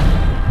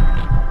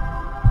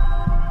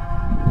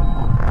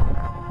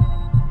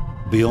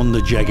 Beyond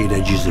the jagged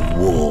edges of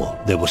war,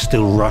 there were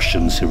still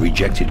Russians who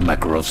rejected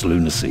Makarov's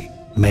lunacy.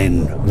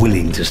 Men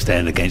willing to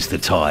stand against the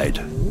tide.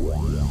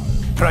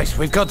 Price,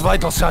 we've got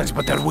vital signs,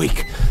 but they're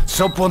weak.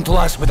 Soap won't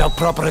last without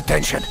proper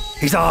attention.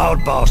 He's a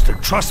hard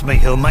bastard. Trust me,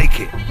 he'll make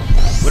it.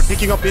 We're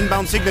picking up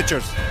inbound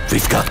signatures.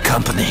 We've got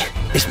company.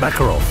 It's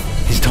Makarov.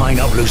 He's tying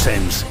up loose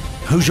ends.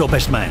 Who's your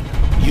best man?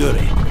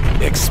 Yuri,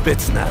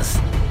 ex-Spetsnaz.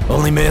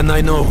 Only man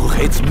I know who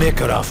hates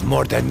Makarov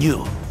more than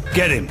you.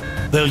 Get him.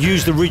 They'll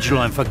use the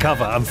ridgeline for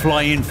cover and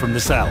fly in from the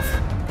south.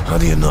 How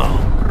do you know?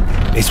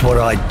 It's what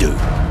I do.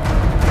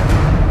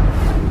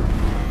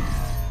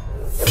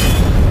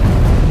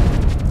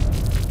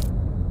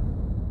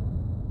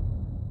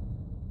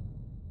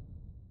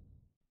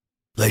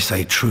 They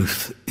say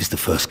truth is the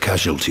first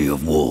casualty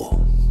of war.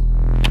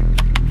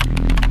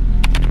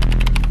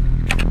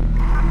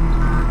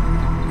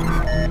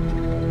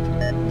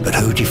 But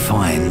who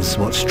defines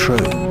what's true?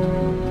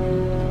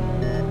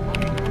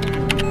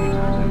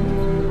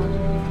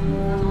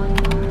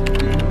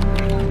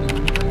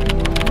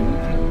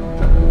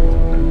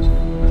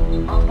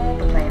 On board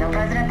the plane are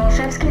President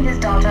Bolshevsky and his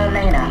daughter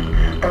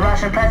Elena. The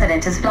Russian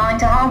president is flying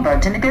to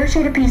Hamburg to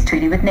negotiate a peace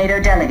treaty with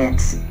NATO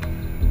delegates.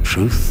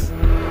 Truth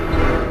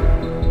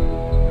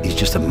is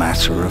just a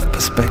matter of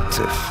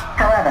perspective.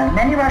 However,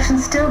 many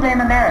Russians still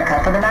blame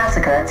America for the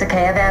massacre at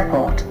Zakhaev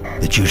Airport.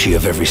 The duty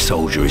of every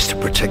soldier is to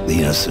protect the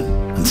innocent,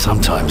 and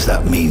sometimes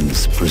that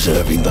means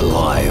preserving the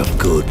lie of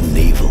good and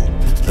evil.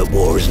 That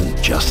war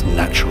isn't just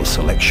natural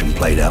selection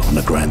played out on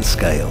a grand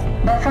scale.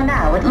 But for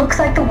now, it looks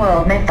like the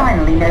world may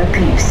finally know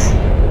peace.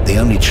 The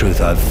only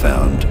truth I've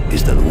found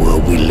is that the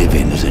world we live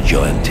in is a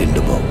giant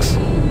tinderbox.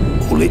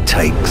 All it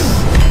takes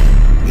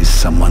is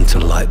someone to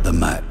light the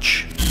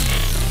match.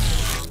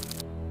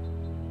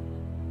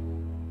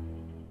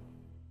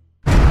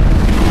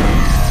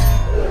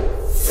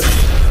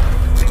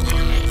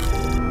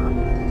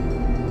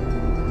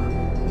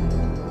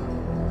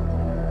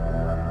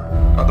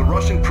 The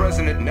Russian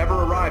president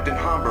never arrived in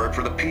Hamburg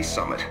for the peace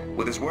summit.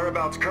 With his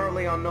whereabouts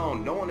currently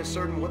unknown, no one is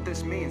certain what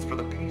this means for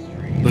the peace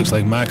treaty. Looks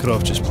like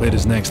Makarov just played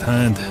his next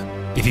hand.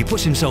 If he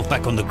puts himself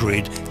back on the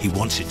grid, he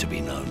wants it to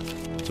be known.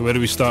 So where do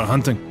we start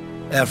hunting?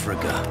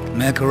 Africa.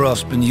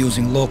 Makarov's been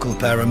using local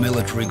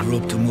paramilitary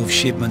group to move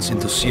shipments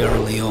into Sierra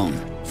Leone.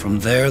 From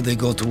there, they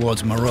go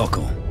towards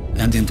Morocco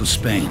and into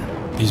Spain.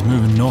 He's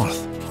moving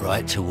north.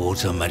 Right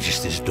towards Her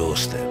Majesty's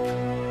doorstep.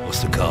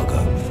 What's the cargo?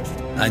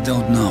 I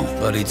don't know,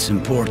 but it's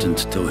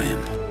important to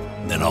him.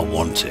 Then I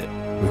want it.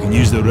 We can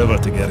use the river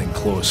to get in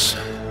close.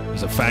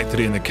 There's a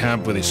factory in the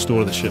camp where they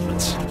store the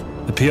shipments.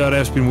 The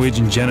PRF's been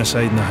waging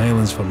genocide in the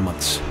Highlands for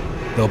months.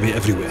 They'll be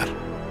everywhere.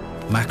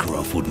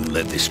 Makarov wouldn't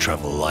let this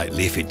travel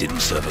lightly if it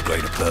didn't serve a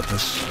greater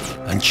purpose.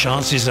 And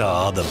chances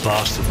are the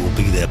bastard will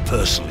be there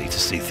personally to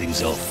see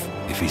things off.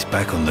 If he's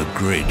back on the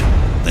grid,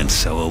 then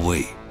so are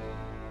we.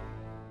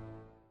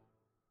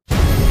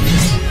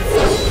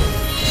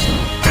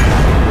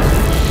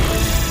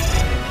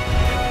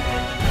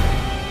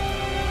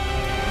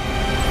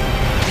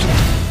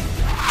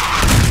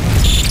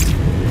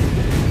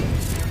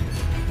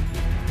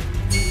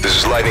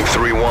 Lightning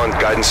 3-1,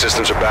 guidance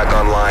systems are back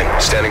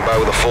online. Standing by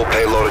with a full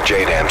payload of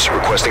JDAMs,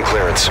 requesting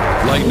clearance.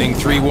 Lightning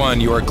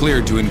 3-1, you are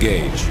cleared to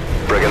engage.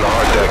 Bring in the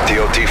hard deck,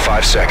 DOT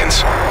 5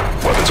 seconds.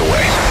 Weapons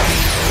away.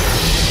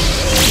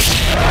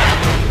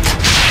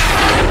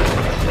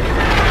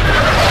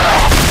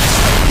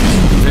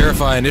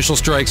 Verify initial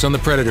strikes on the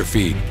Predator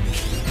feed.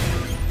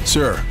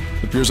 Sir,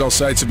 appears all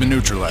sites have been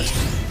neutralized.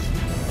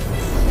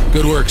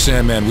 Good work,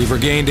 Sandman. We've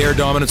regained air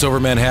dominance over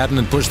Manhattan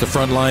and pushed the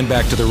front line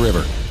back to the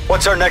river.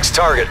 What's our next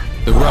target?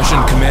 The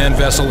Russian command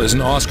vessel is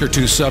an Oscar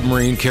II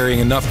submarine carrying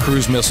enough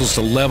cruise missiles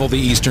to level the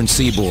eastern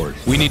seaboard.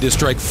 We need to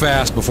strike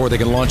fast before they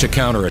can launch a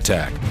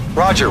counterattack.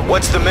 Roger,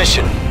 what's the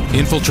mission?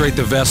 Infiltrate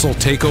the vessel,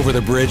 take over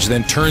the bridge,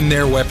 then turn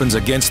their weapons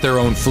against their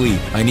own fleet.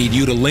 I need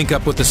you to link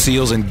up with the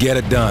SEALs and get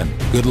it done.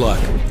 Good luck.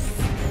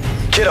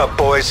 Get up,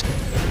 boys.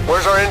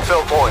 Where's our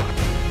infill point?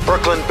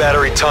 Brooklyn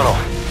Battery Tunnel.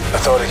 I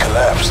thought it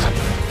collapsed.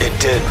 It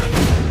did.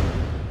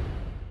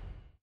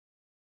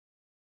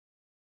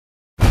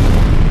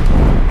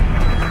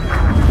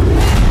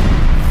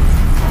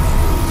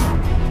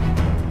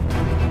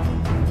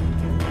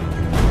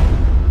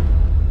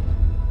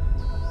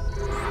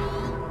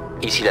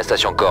 Ici la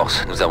station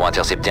Corse, nous avons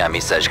intercepté un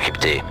message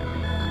crypté.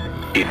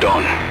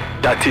 Idon,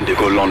 that's it to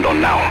go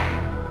London now.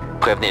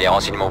 Prévenez les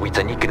renseignements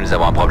britanniques que nous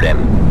avons un problème.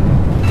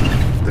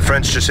 The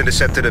French just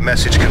intercepted a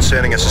message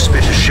concerning a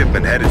suspicious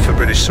shipment headed for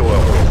British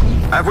soil.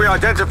 Have we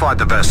identified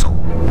the vessel?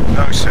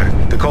 No, sir.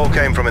 The call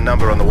came from a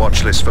number on the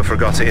watch list for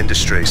Fregata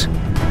Industries.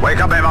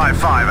 Wake up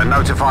MI5 and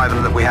notify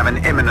them that we have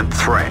an imminent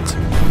threat.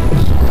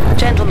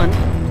 Gentlemen,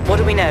 what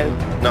do we know?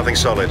 Nothing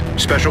solid.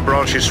 Special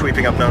branch is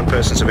sweeping up known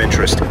persons of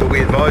interest, but we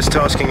advise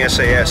tasking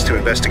SAS to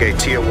investigate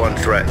Tier 1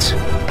 threats.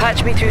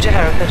 Patch me through to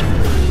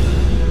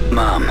Hereford.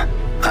 Ma'am,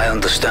 I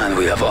understand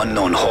we have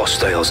unknown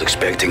hostiles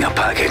expecting a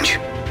package.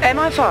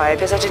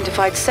 MI5 has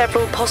identified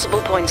several possible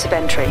points of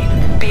entry.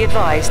 Be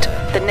advised,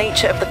 the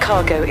nature of the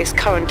cargo is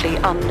currently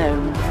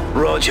unknown.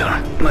 Roger.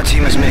 My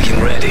team is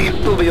making ready.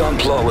 We'll be on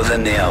plot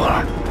within the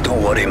hour.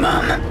 Don't worry,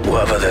 ma'am.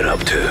 Whatever they're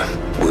up to,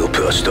 we'll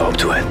put a stop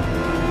to it.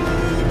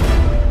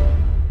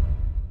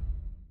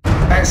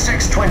 At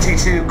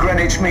 6:22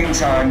 Greenwich Mean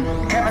Time,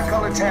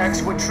 chemical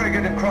attacks were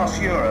triggered across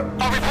Europe.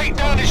 I repeat,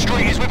 Downing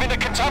Street is within the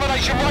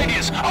contamination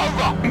radius.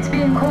 Over. It's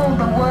being called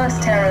the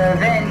worst terror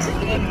event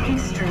in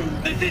history.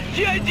 This is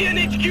GIGN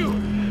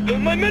HQ.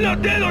 My men are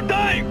dead or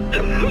dying.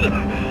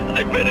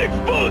 I've been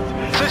exposed.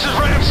 This is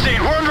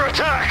Ramstein. We're under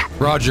attack.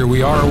 Roger,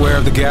 we are aware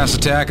of the gas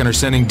attack and are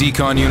sending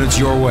decon units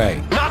your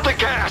way. Not the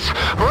gas.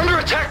 We're under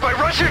attack by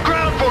Russian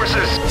ground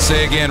forces!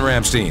 Say again,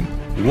 Ramstein.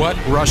 What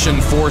Russian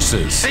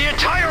forces? The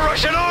entire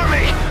Russian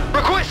army!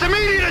 Request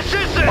immediate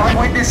assistance!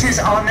 Eyewitnesses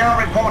are now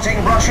reporting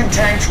Russian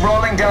tanks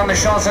rolling down the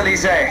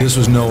Champs-Élysées. This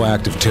was no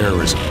act of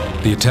terrorism.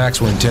 The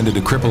attacks were intended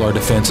to cripple our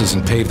defenses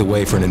and pave the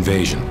way for an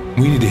invasion.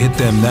 We need to hit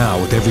them now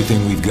with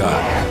everything we've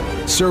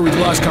got. Sir, we've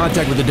lost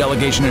contact with the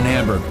delegation in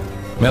Hamburg.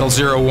 Metal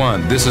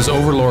 01, this is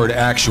Overlord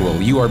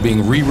Actual. You are being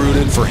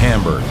rerouted for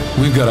Hamburg.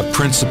 We've got a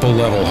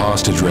principal-level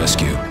hostage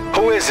rescue.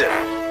 Who is it?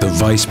 The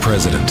Vice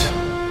President.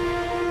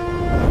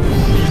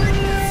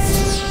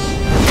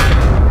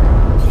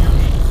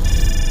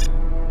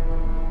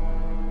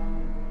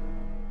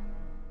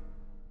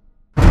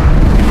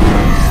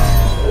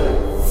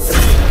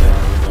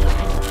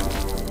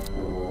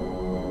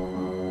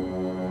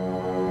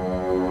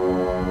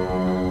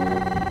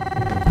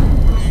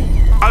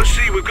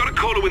 OC, we've got a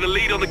caller with a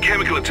lead on the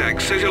chemical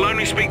attack. Says he'll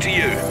only speak to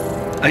you.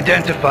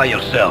 Identify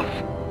yourself.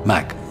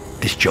 Mac,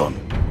 it's John.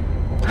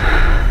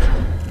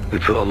 We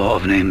put a lot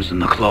of names in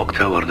the clock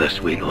tower this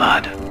week,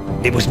 lad.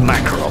 It was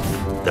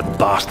Makarov. The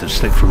bastard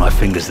slipped through my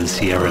fingers in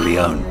Sierra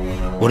Leone.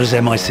 What does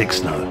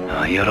MI6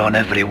 know? You're on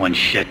everyone's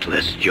shit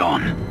list,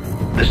 John.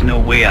 There's no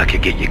way I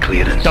could get you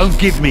clearance. Don't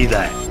give me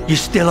that. You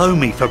still owe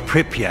me for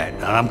Pripyat,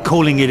 and I'm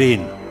calling it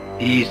in.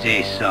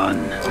 Easy, son.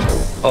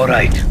 All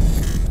right.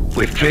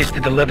 We've traced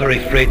the delivery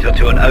freighter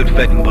to an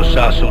outfit in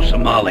Bosaso,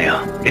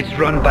 Somalia. It's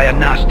run by a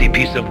nasty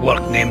piece of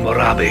work named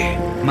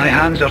Morabi. My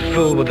hands are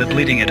full with it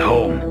leading it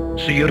home,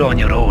 so you're on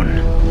your own.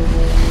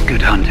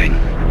 Good hunting.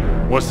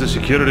 What's the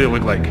security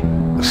look like?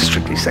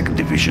 Strictly 2nd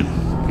Division.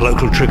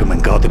 Local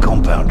triggermen guard the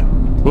compound.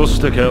 We'll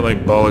stick out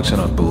like bollocks in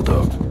a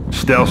bulldog.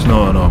 Stealth's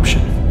not an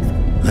option.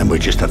 Then we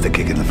just have to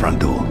kick in the front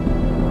door.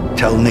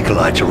 Tell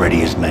Nikolai to ready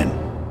his men.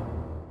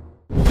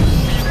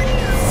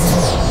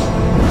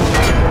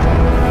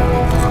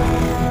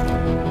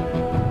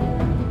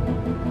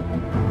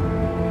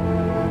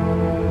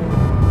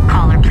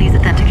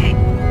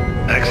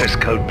 Access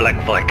code Black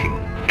Viking.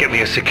 Get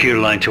me a secure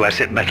line to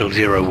asset Metal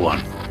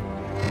 01.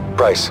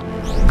 Bryce,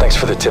 thanks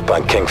for the tip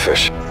on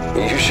Kingfish.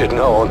 You should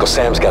know Uncle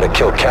Sam's got a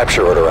kill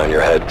capture order on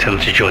your head. Tell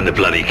him to join the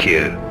bloody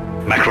queue.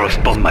 Makarov's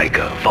bomb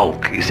maker,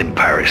 Volk, is in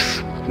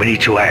Paris. We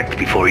need to act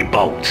before he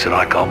bolts, and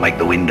I can't make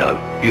the window.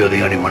 You're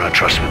the only one I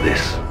trust with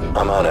this.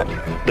 I'm on it.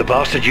 The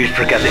bastard used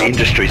Fregatta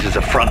Industries as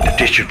a front to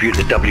distribute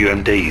the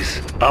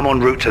WMDs. I'm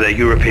en route to their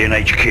European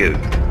HQ.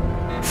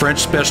 French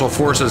Special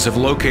Forces have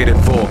located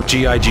Volk.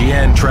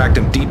 GIGN tracked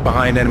them deep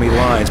behind enemy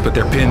lines, but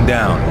they're pinned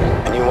down.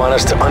 And you want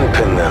us to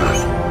unpin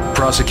them?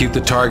 Prosecute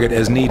the target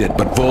as needed,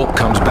 but Volk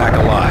comes back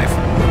alive.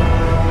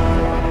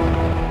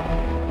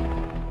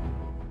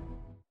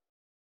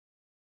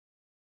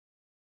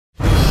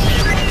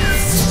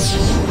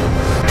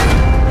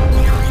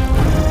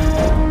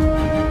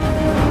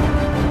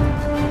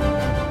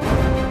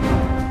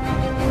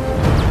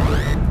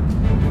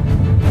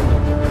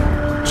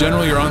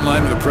 General, you're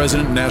online with the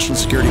President and National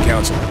Security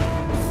Council.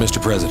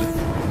 Mr. President.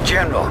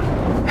 General,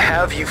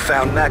 have you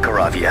found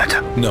Makarov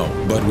yet? No,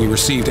 but we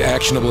received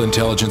actionable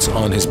intelligence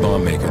on his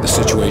bomb maker. The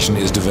situation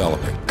is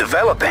developing.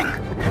 Developing?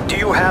 Do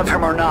you have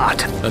him or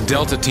not? A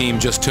Delta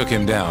team just took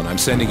him down. I'm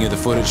sending you the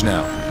footage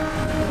now.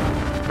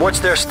 What's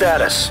their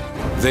status?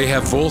 They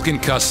have Volk in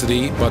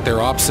custody, but their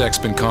OPSEC's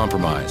been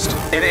compromised.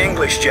 In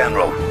English,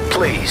 General,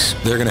 please.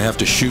 They're gonna have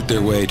to shoot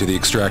their way to the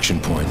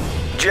extraction point.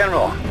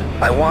 General,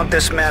 I want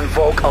this man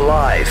Volk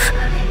alive.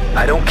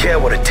 I don't care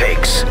what it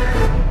takes.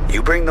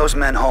 You bring those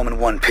men home in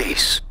one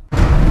piece.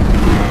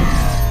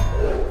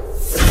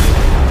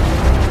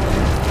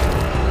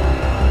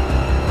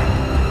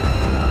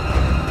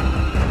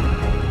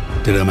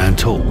 Did a man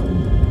talk?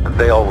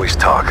 They always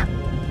talk.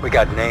 We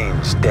got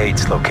names,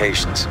 dates,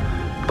 locations.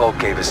 Volk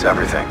gave us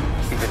everything,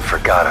 even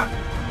Fregatta.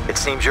 It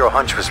seems your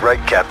hunch was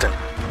right, Captain.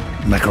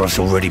 Makarov's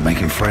already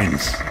making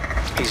friends.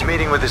 He's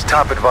meeting with his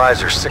top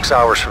advisors 6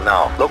 hours from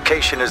now.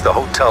 Location is the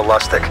Hotel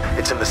Lustig.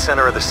 It's in the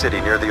center of the city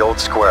near the old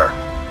square.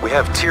 We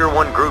have Tier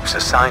 1 groups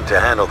assigned to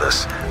handle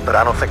this, but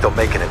I don't think they'll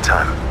make it in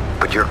time.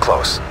 But you're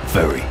close.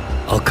 Very.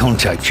 I'll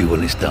contact you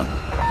when it's done.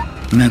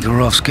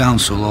 Makarov's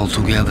council all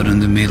together in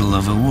the middle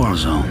of a war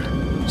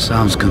zone.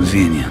 Sounds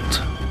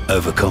convenient.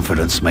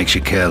 Overconfidence makes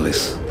you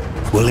careless.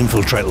 We'll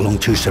infiltrate along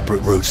 2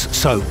 separate routes,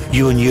 so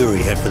you and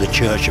Yuri head for the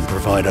church and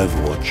provide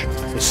overwatch.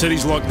 The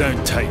city's locked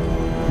down tight.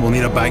 We'll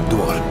need a back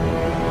door.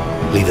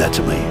 Leave that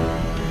to me.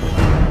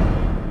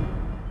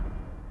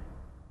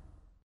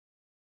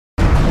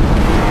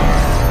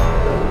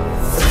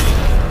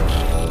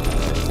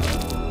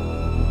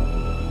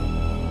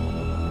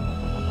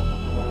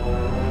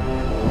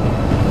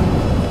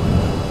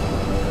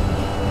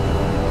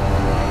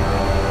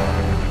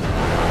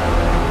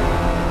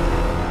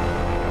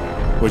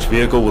 Which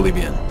vehicle will he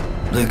be in?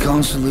 They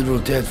constantly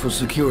rotate for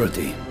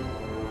security.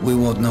 We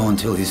won't know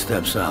until he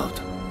steps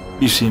out.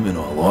 You seem to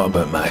know a lot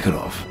about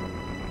Makarov.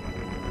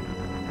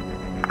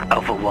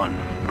 Alpha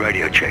 1,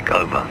 radio check,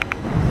 over.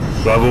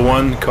 Bravo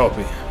 1,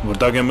 copy. We're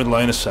dug in with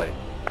line of sight.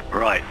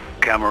 Right.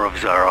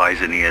 Kamarov's our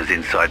eyes and ears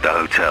inside the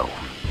hotel.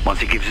 Once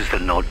he gives us the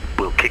nod,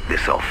 we'll kick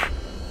this off.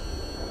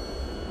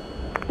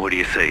 What do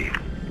you see?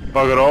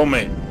 Bugger all,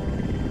 mate.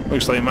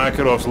 Looks like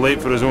Makarov's late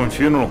for his own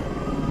funeral.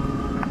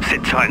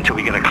 Sit tight until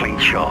we get a clean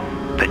shot.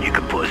 Then you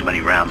can put as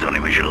many rounds on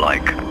him as you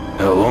like.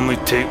 It'll only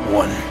take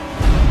one.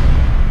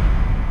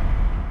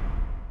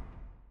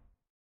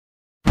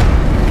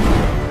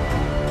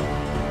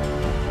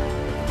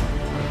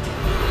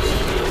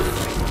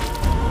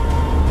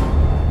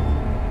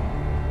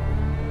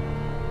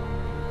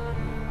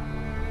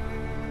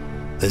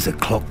 There's a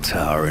clock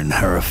tower in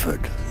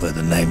Hereford where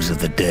the names of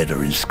the dead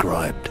are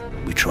inscribed.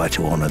 We try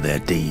to honor their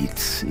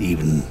deeds,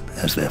 even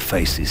as their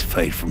faces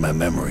fade from our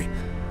memory.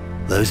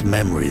 Those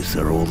memories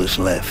are all that's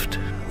left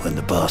when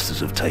the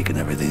bastards have taken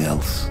everything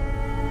else.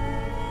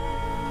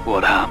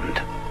 What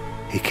happened?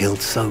 He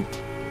killed Soap.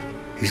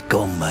 He's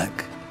gone, Mac.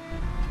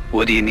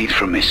 What do you need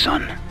from me,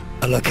 son?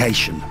 A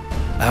location.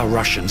 Our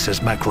Russian says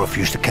Makarov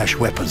used to cache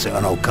weapons at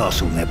an old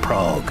castle near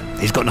Prague.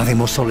 He's got nothing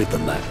more solid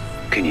than that.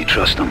 Can you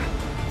trust him?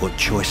 What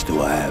choice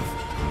do I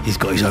have? He's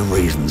got his own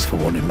reasons for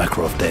wanting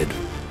Makarov dead.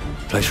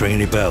 Place ring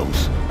any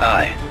bells?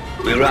 Aye.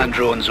 We ran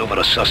drones over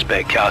a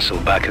suspect castle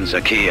back in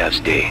Zakhaev's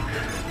day,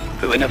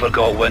 but we never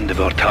got wind of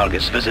our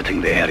targets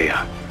visiting the area.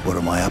 What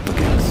am I up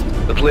against?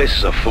 The place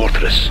is a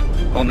fortress.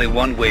 Only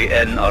one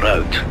way in or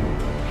out.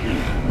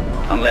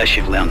 Unless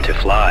you've learned to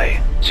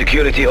fly.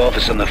 Security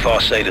office on the far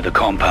side of the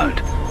compound,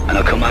 and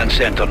a command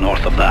center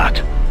north of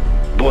that.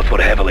 Both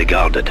were heavily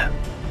guarded.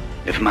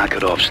 If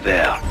Makarov's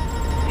there,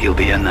 he'll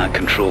be in that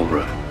control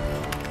room.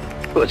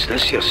 What's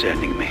this you're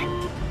sending me?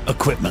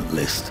 Equipment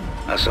list.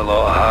 That's a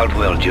lot of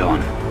hardware,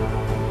 John.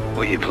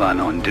 What you plan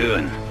on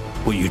doing?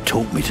 What you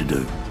taught me to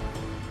do.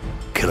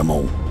 Kill them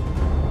all.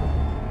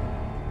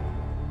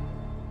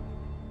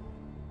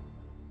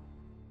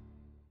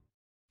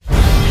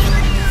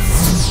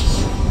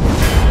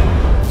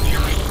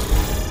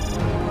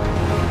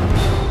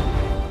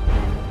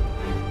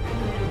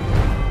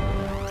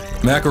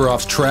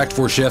 Makarov's tracked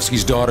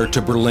Vorshevsky's daughter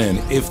to Berlin.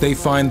 If they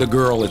find the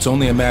girl, it's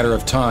only a matter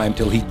of time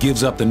till he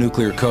gives up the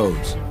nuclear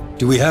codes.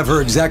 Do we have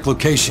her exact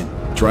location?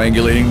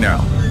 Triangulating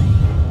now.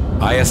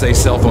 ISA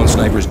cell phone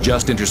snipers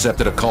just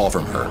intercepted a call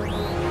from her.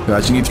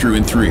 Patching you through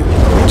in 3, 2,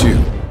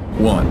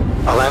 1.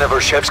 Alana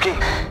Vorshevsky?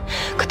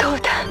 Кто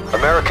это?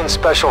 American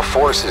Special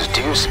Forces.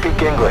 Do you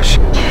speak English?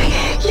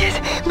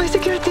 Yes, my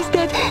security's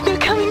dead. They're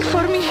coming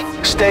for me.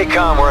 Stay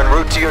calm. We're en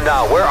route to you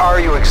now. Where are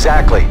you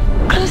exactly?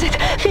 Closet,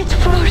 5th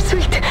floor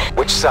suite.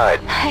 Which side?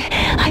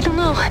 I don't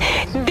know.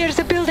 There's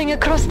a building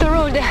across the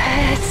road.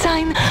 A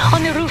sign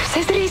on the roof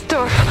says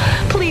Riesdorf.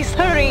 Please,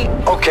 hurry.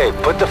 Okay,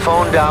 put the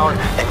phone down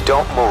and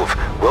don't move.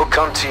 We'll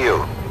come to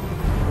you.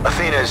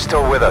 Athena is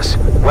still with us.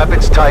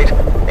 Weapons tight,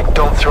 and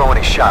don't throw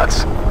any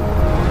shots.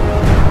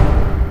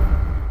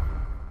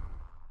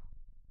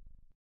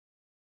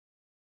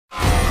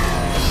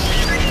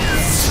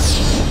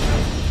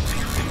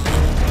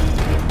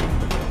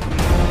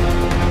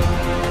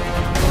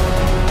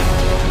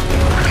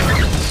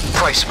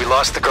 Price, we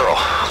lost the girl.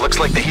 Looks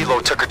like the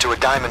helo took her to a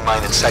diamond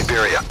mine in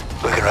Siberia.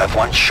 We're gonna have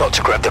one shot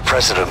to grab the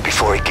president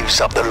before he gives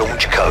up the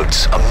launch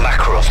codes, and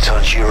Makarov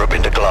turns Europe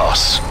into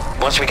glass.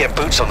 Once we get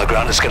boots on the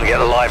ground, it's gonna get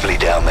lively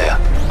down there.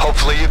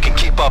 Hopefully you can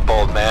keep up,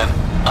 old man.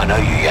 I know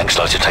you Yanks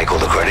like to take all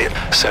the credit,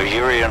 so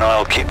Yuri and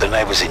I'll keep the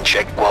neighbors in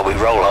check while we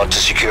roll out to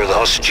secure the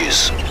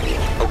hostages.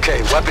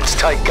 Okay, weapons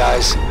tight,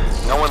 guys.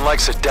 No one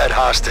likes a dead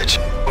hostage.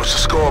 What's the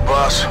score,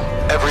 boss?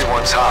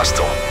 Everyone's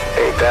hostile.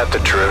 Ain't that the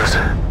truth?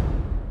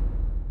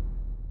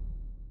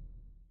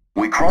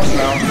 We cross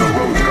now to the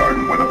Rose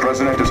Garden, where the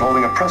president is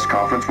holding a press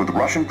conference with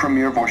Russian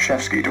Premier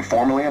Vorshevsky to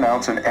formally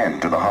announce an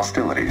end to the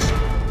hostilities.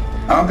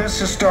 On this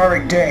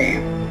historic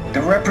day,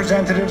 the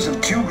representatives of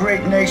two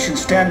great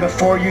nations stand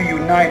before you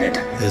united.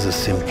 There's a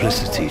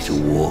simplicity to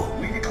war.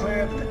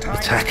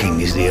 Attacking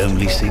is the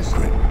only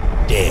secret.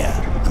 Dare,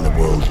 and the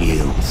world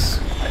yields.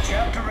 A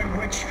chapter in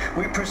which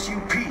we pursue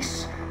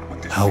peace.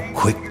 How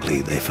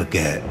quickly they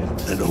forget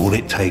that all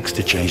it takes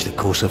to change the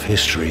course of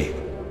history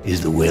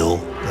is the will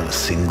of a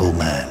single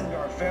man.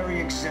 Our very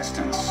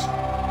existence.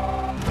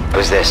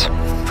 Who's this?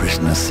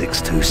 Prisoner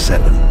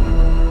 627.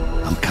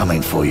 I'm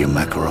coming for you,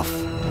 Makarov.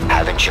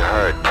 Haven't you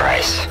heard,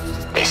 Price?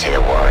 They say the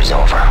war is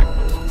over.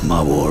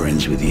 My war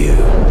ends with you.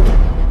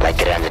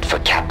 Like it ended for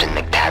Captain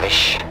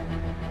McTavish?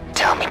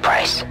 Tell me,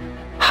 Price,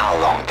 how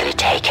long did it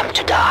take him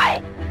to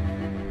die?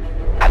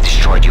 I've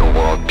destroyed your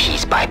world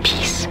piece by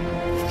piece.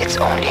 It's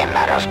only a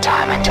matter of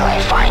time until I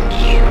find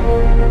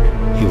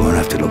you. You won't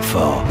have to look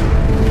far.